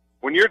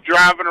 When you're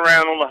driving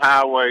around on the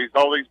highways,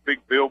 all these big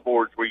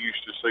billboards we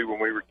used to see when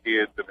we were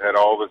kids that had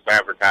all this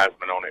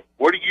advertisement on it,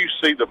 what do you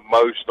see the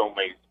most on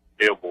these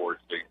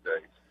billboards these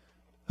days?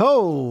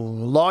 Oh,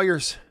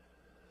 lawyers.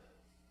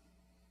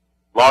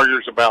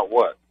 Lawyers about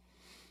what?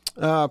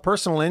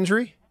 Personal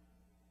injury.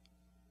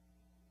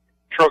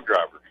 Truck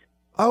drivers.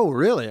 Oh,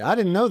 really? I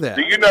didn't know that.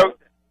 Do you know?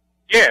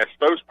 Yes,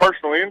 those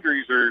personal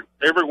injuries are,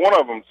 every one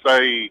of them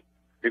say,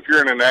 if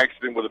you're in an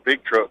accident with a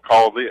big truck,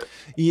 call this.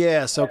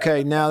 Yes.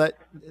 Okay. Now that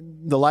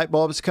the light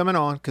bulb is coming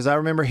on, because I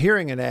remember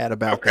hearing an ad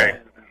about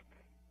that.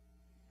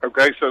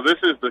 Okay. So this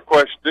is the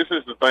question. This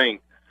is the thing,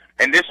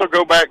 and this will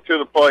go back to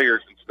the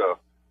players and stuff.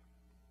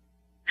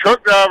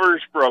 Truck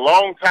drivers for a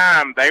long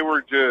time, they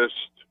were just,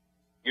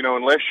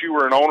 unless you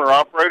were an owner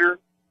operator,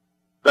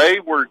 they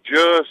were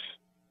just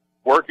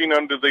working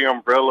under the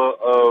umbrella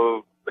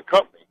of the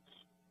companies.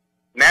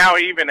 Now,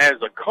 even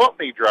as a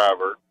company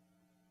driver,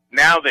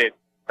 now that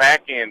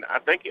back in, I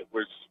think it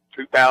was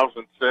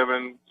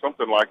 2007,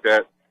 something like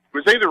that, it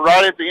was either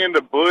right at the end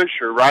of Bush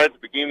or right at the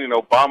beginning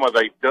of Obama,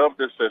 they dubbed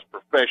us as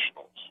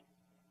professionals.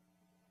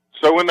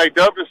 So when they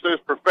dubbed us as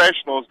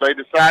professionals, they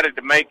decided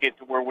to make it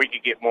to where we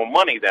could get more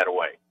money that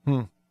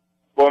way.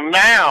 Well,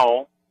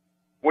 now,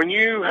 when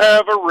you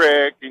have a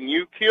wreck and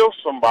you kill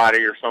somebody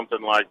or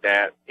something like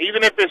that,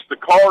 even if it's the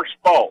car's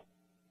fault,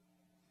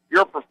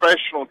 you're a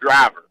professional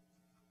driver.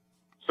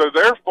 So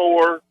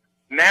therefore,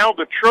 now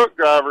the truck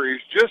driver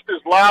is just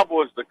as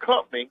liable as the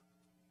company,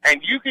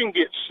 and you can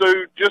get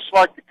sued just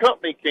like the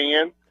company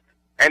can,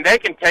 and they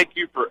can take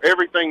you for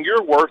everything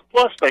you're worth,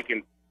 plus they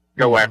can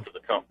go after the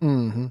company.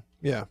 Mm-hmm.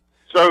 Yeah.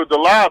 So the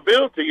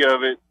liability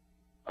of it,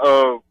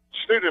 of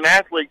student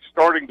athletes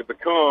starting to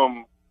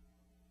become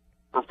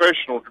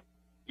professionals,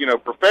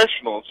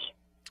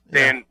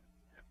 then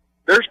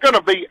there's going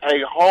to be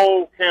a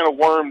whole can of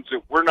worms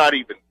that we're not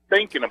even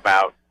thinking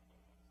about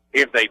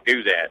if they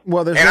do that.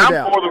 Well, there's and no I'm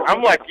doubt.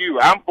 I'm like you.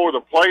 I'm for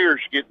the players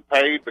getting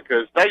paid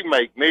because they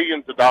make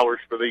millions of dollars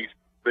for these.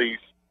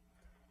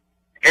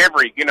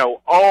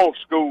 All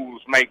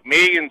schools make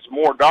millions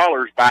more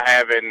dollars by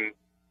having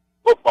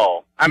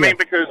football. I mean,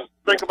 because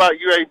think about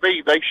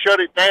UAB. They shut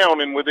it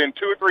down, and within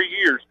 2 or 3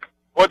 years,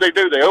 what they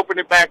do, they open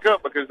it back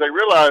up because they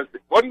realized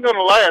it wasn't going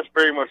to last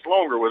very much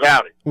longer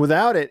without it.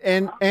 Without it.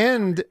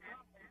 And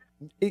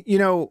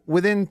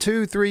within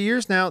 2-3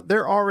 years now,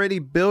 they're already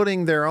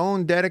building their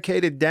own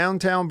dedicated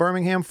downtown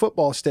Birmingham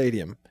football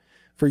stadium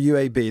for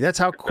UAB. That's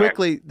how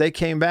quickly they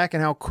came back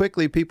and how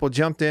quickly people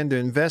jumped in to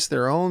invest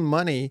their own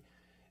money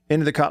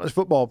into the college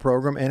football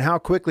program and how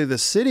quickly the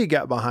city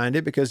got behind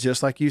it because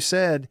just like you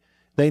said,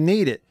 they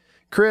need it.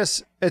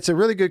 Chris, it's a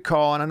really good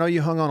call, and I know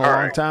you hung on a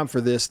long time for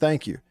this.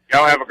 Thank you.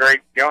 Y'all have a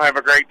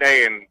great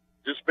day, and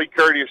just be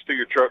courteous to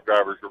your truck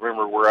drivers.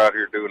 Remember, we're out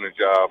here doing a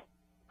job.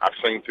 I've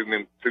seen too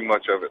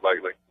much of it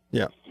lately.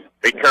 Yeah.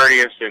 Be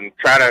courteous and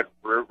try to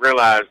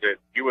realize that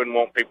you wouldn't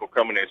want people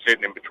coming and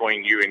sitting in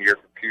between you and your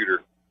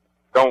computer.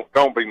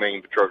 Don't be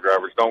mean to truck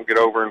drivers. Don't get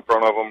over in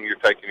front of them. You're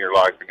taking your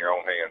life in your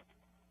own hands.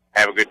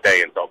 Have a good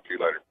day, and talk to you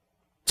later.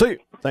 See you.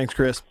 Thanks,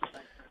 Chris.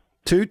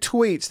 2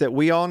 tweets that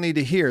we all need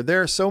to hear.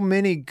 There are so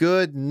many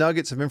good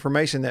nuggets of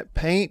information that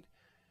paint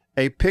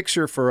a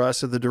picture for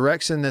us of the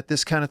direction that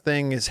this kind of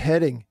thing is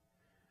heading.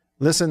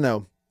 Listen,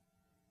 though.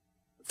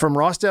 From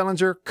Ross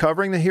Dellinger,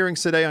 covering the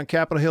hearings today on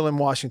Capitol Hill in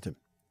Washington.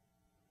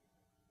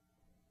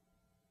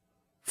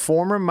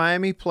 Former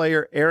Miami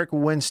player Eric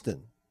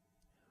Winston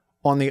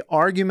on the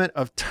argument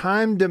of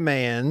time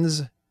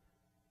demands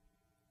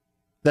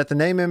that the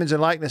name, image,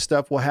 and likeness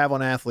stuff will have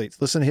on athletes.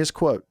 Listen to his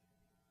quote.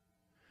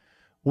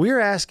 We're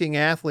asking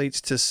athletes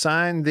to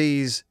sign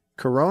these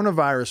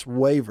coronavirus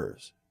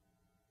waivers,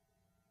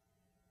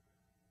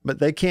 but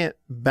they can't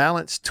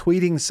balance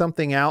tweeting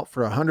something out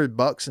for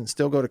 $100 and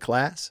still go to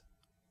class.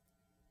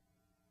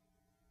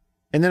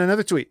 And then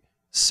another tweet.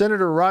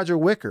 Senator Roger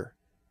Wicker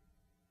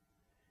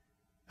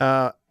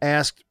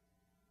asked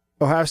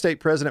Ohio State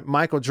President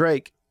Michael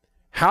Drake,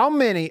 how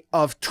many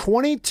of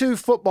 22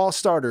 football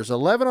starters,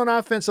 11 on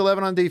offense,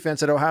 11 on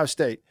defense at Ohio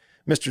State,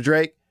 Mr.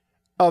 Drake,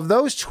 of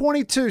those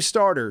 22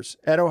 starters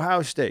at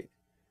Ohio State,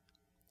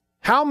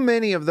 how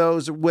many of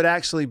those would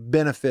actually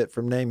benefit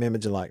from name,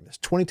 image, and likeness?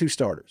 22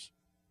 starters.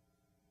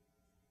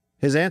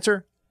 His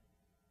answer?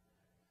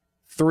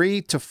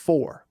 3 to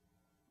 4.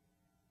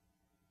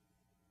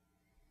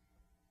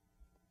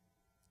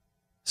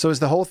 So is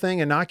the whole thing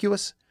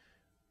innocuous?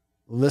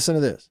 Listen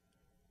to this.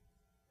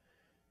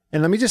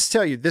 And let me just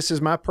tell you, this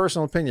is my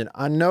personal opinion.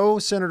 I know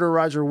Senator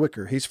Roger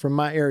Wicker. He's from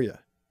my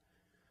area.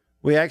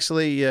 We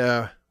actually,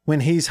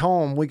 when he's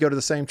home, we go to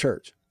the same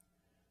church.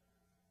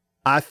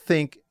 I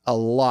think a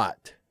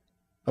lot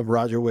of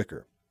Roger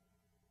Wicker.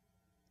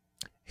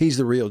 He's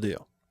the real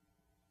deal.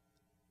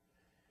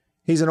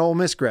 He's an Ole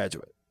Miss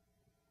graduate.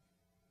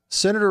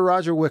 Senator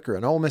Roger Wicker,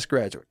 an Ole Miss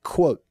graduate,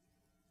 quote,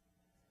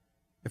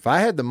 if I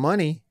had the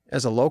money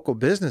as a local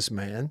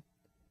businessman,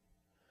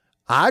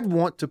 I'd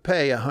want to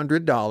pay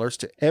 $100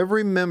 to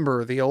every member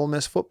of the Ole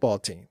Miss football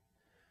team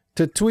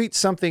to tweet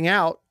something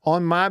out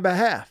on my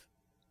behalf.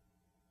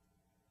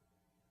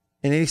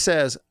 And he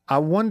says, I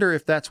wonder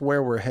if that's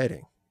where we're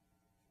heading.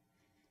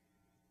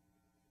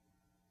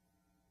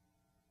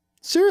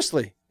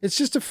 Seriously, it's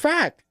just a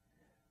fact.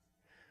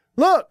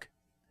 Look,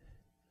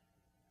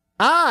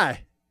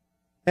 I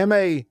am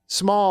a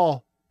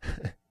small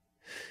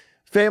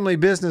family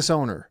business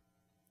owner,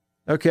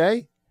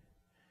 okay?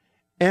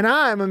 And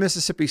I'm a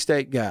Mississippi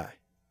State guy.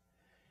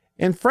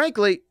 And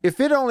frankly, if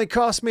it only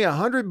cost me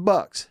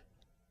 $100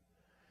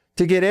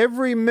 to get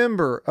every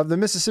member of the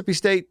Mississippi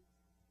State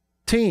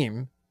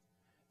team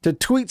to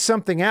tweet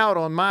something out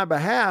on my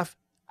behalf,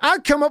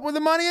 I'd come up with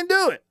the money and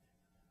do it.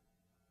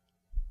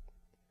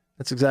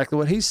 That's exactly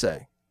what he's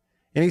saying.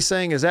 And he's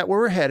saying, is that where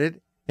we're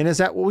headed? And is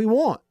that what we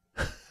want?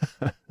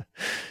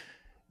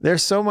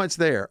 There's so much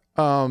there.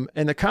 And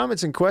the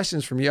comments and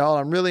questions from y'all,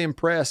 I'm really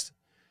impressed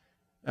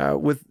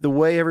with the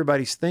way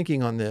everybody's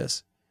thinking on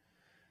this.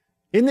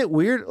 Isn't it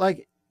weird?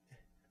 Like,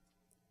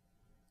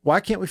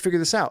 why can't we figure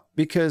this out?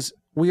 Because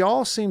we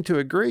all seem to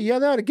agree, yeah,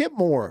 they ought to get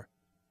more.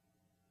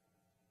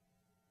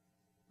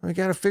 We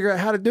got to figure out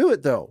how to do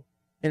it, though.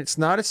 And it's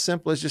not as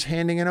simple as just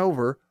handing it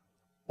over,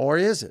 or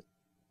is it?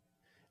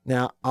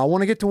 Now, I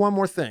want to get to one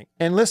more thing.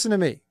 And listen to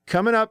me.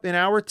 Coming up in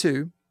hour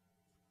 2,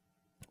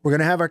 we're going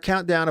to have our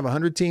countdown of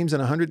 100 teams in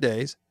 100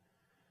 days.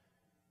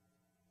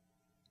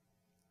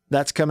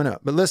 That's coming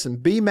up. But listen,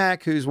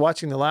 B-Mac, who's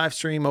watching the live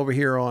stream over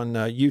here on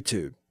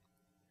YouTube,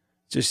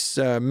 just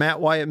Matt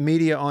Wyatt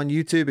Media on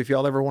YouTube, if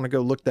y'all ever want to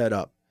go look that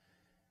up.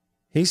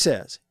 He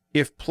says,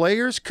 if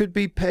players could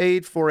be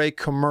paid for a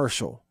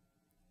commercial,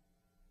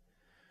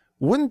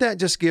 wouldn't that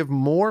just give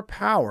more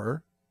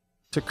power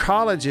to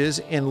colleges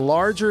in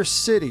larger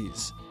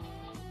cities?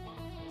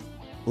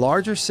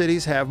 Larger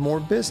cities have more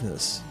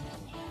business.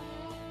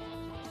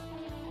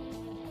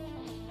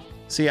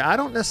 See, I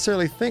don't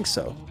necessarily think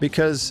so,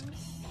 because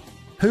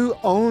who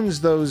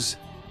owns those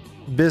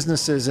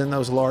businesses in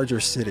those larger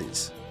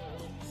cities?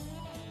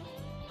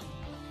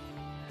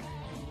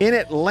 In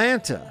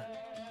Atlanta,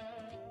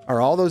 are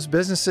all those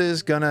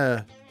businesses going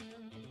to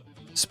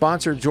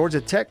sponsor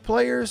Georgia Tech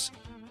players,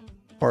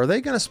 or are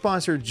they going to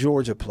sponsor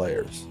Georgia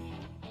players?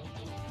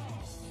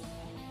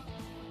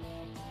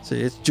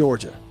 See, it's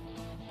Georgia.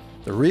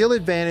 The real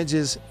advantage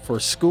is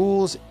for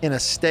schools in a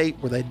state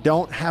where they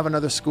don't have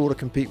another school to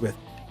compete with.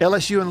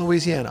 LSU and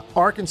Louisiana,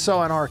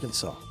 Arkansas and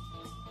Arkansas.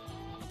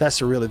 That's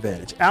the real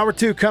advantage. Hour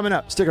 2 coming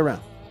up. Stick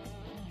around.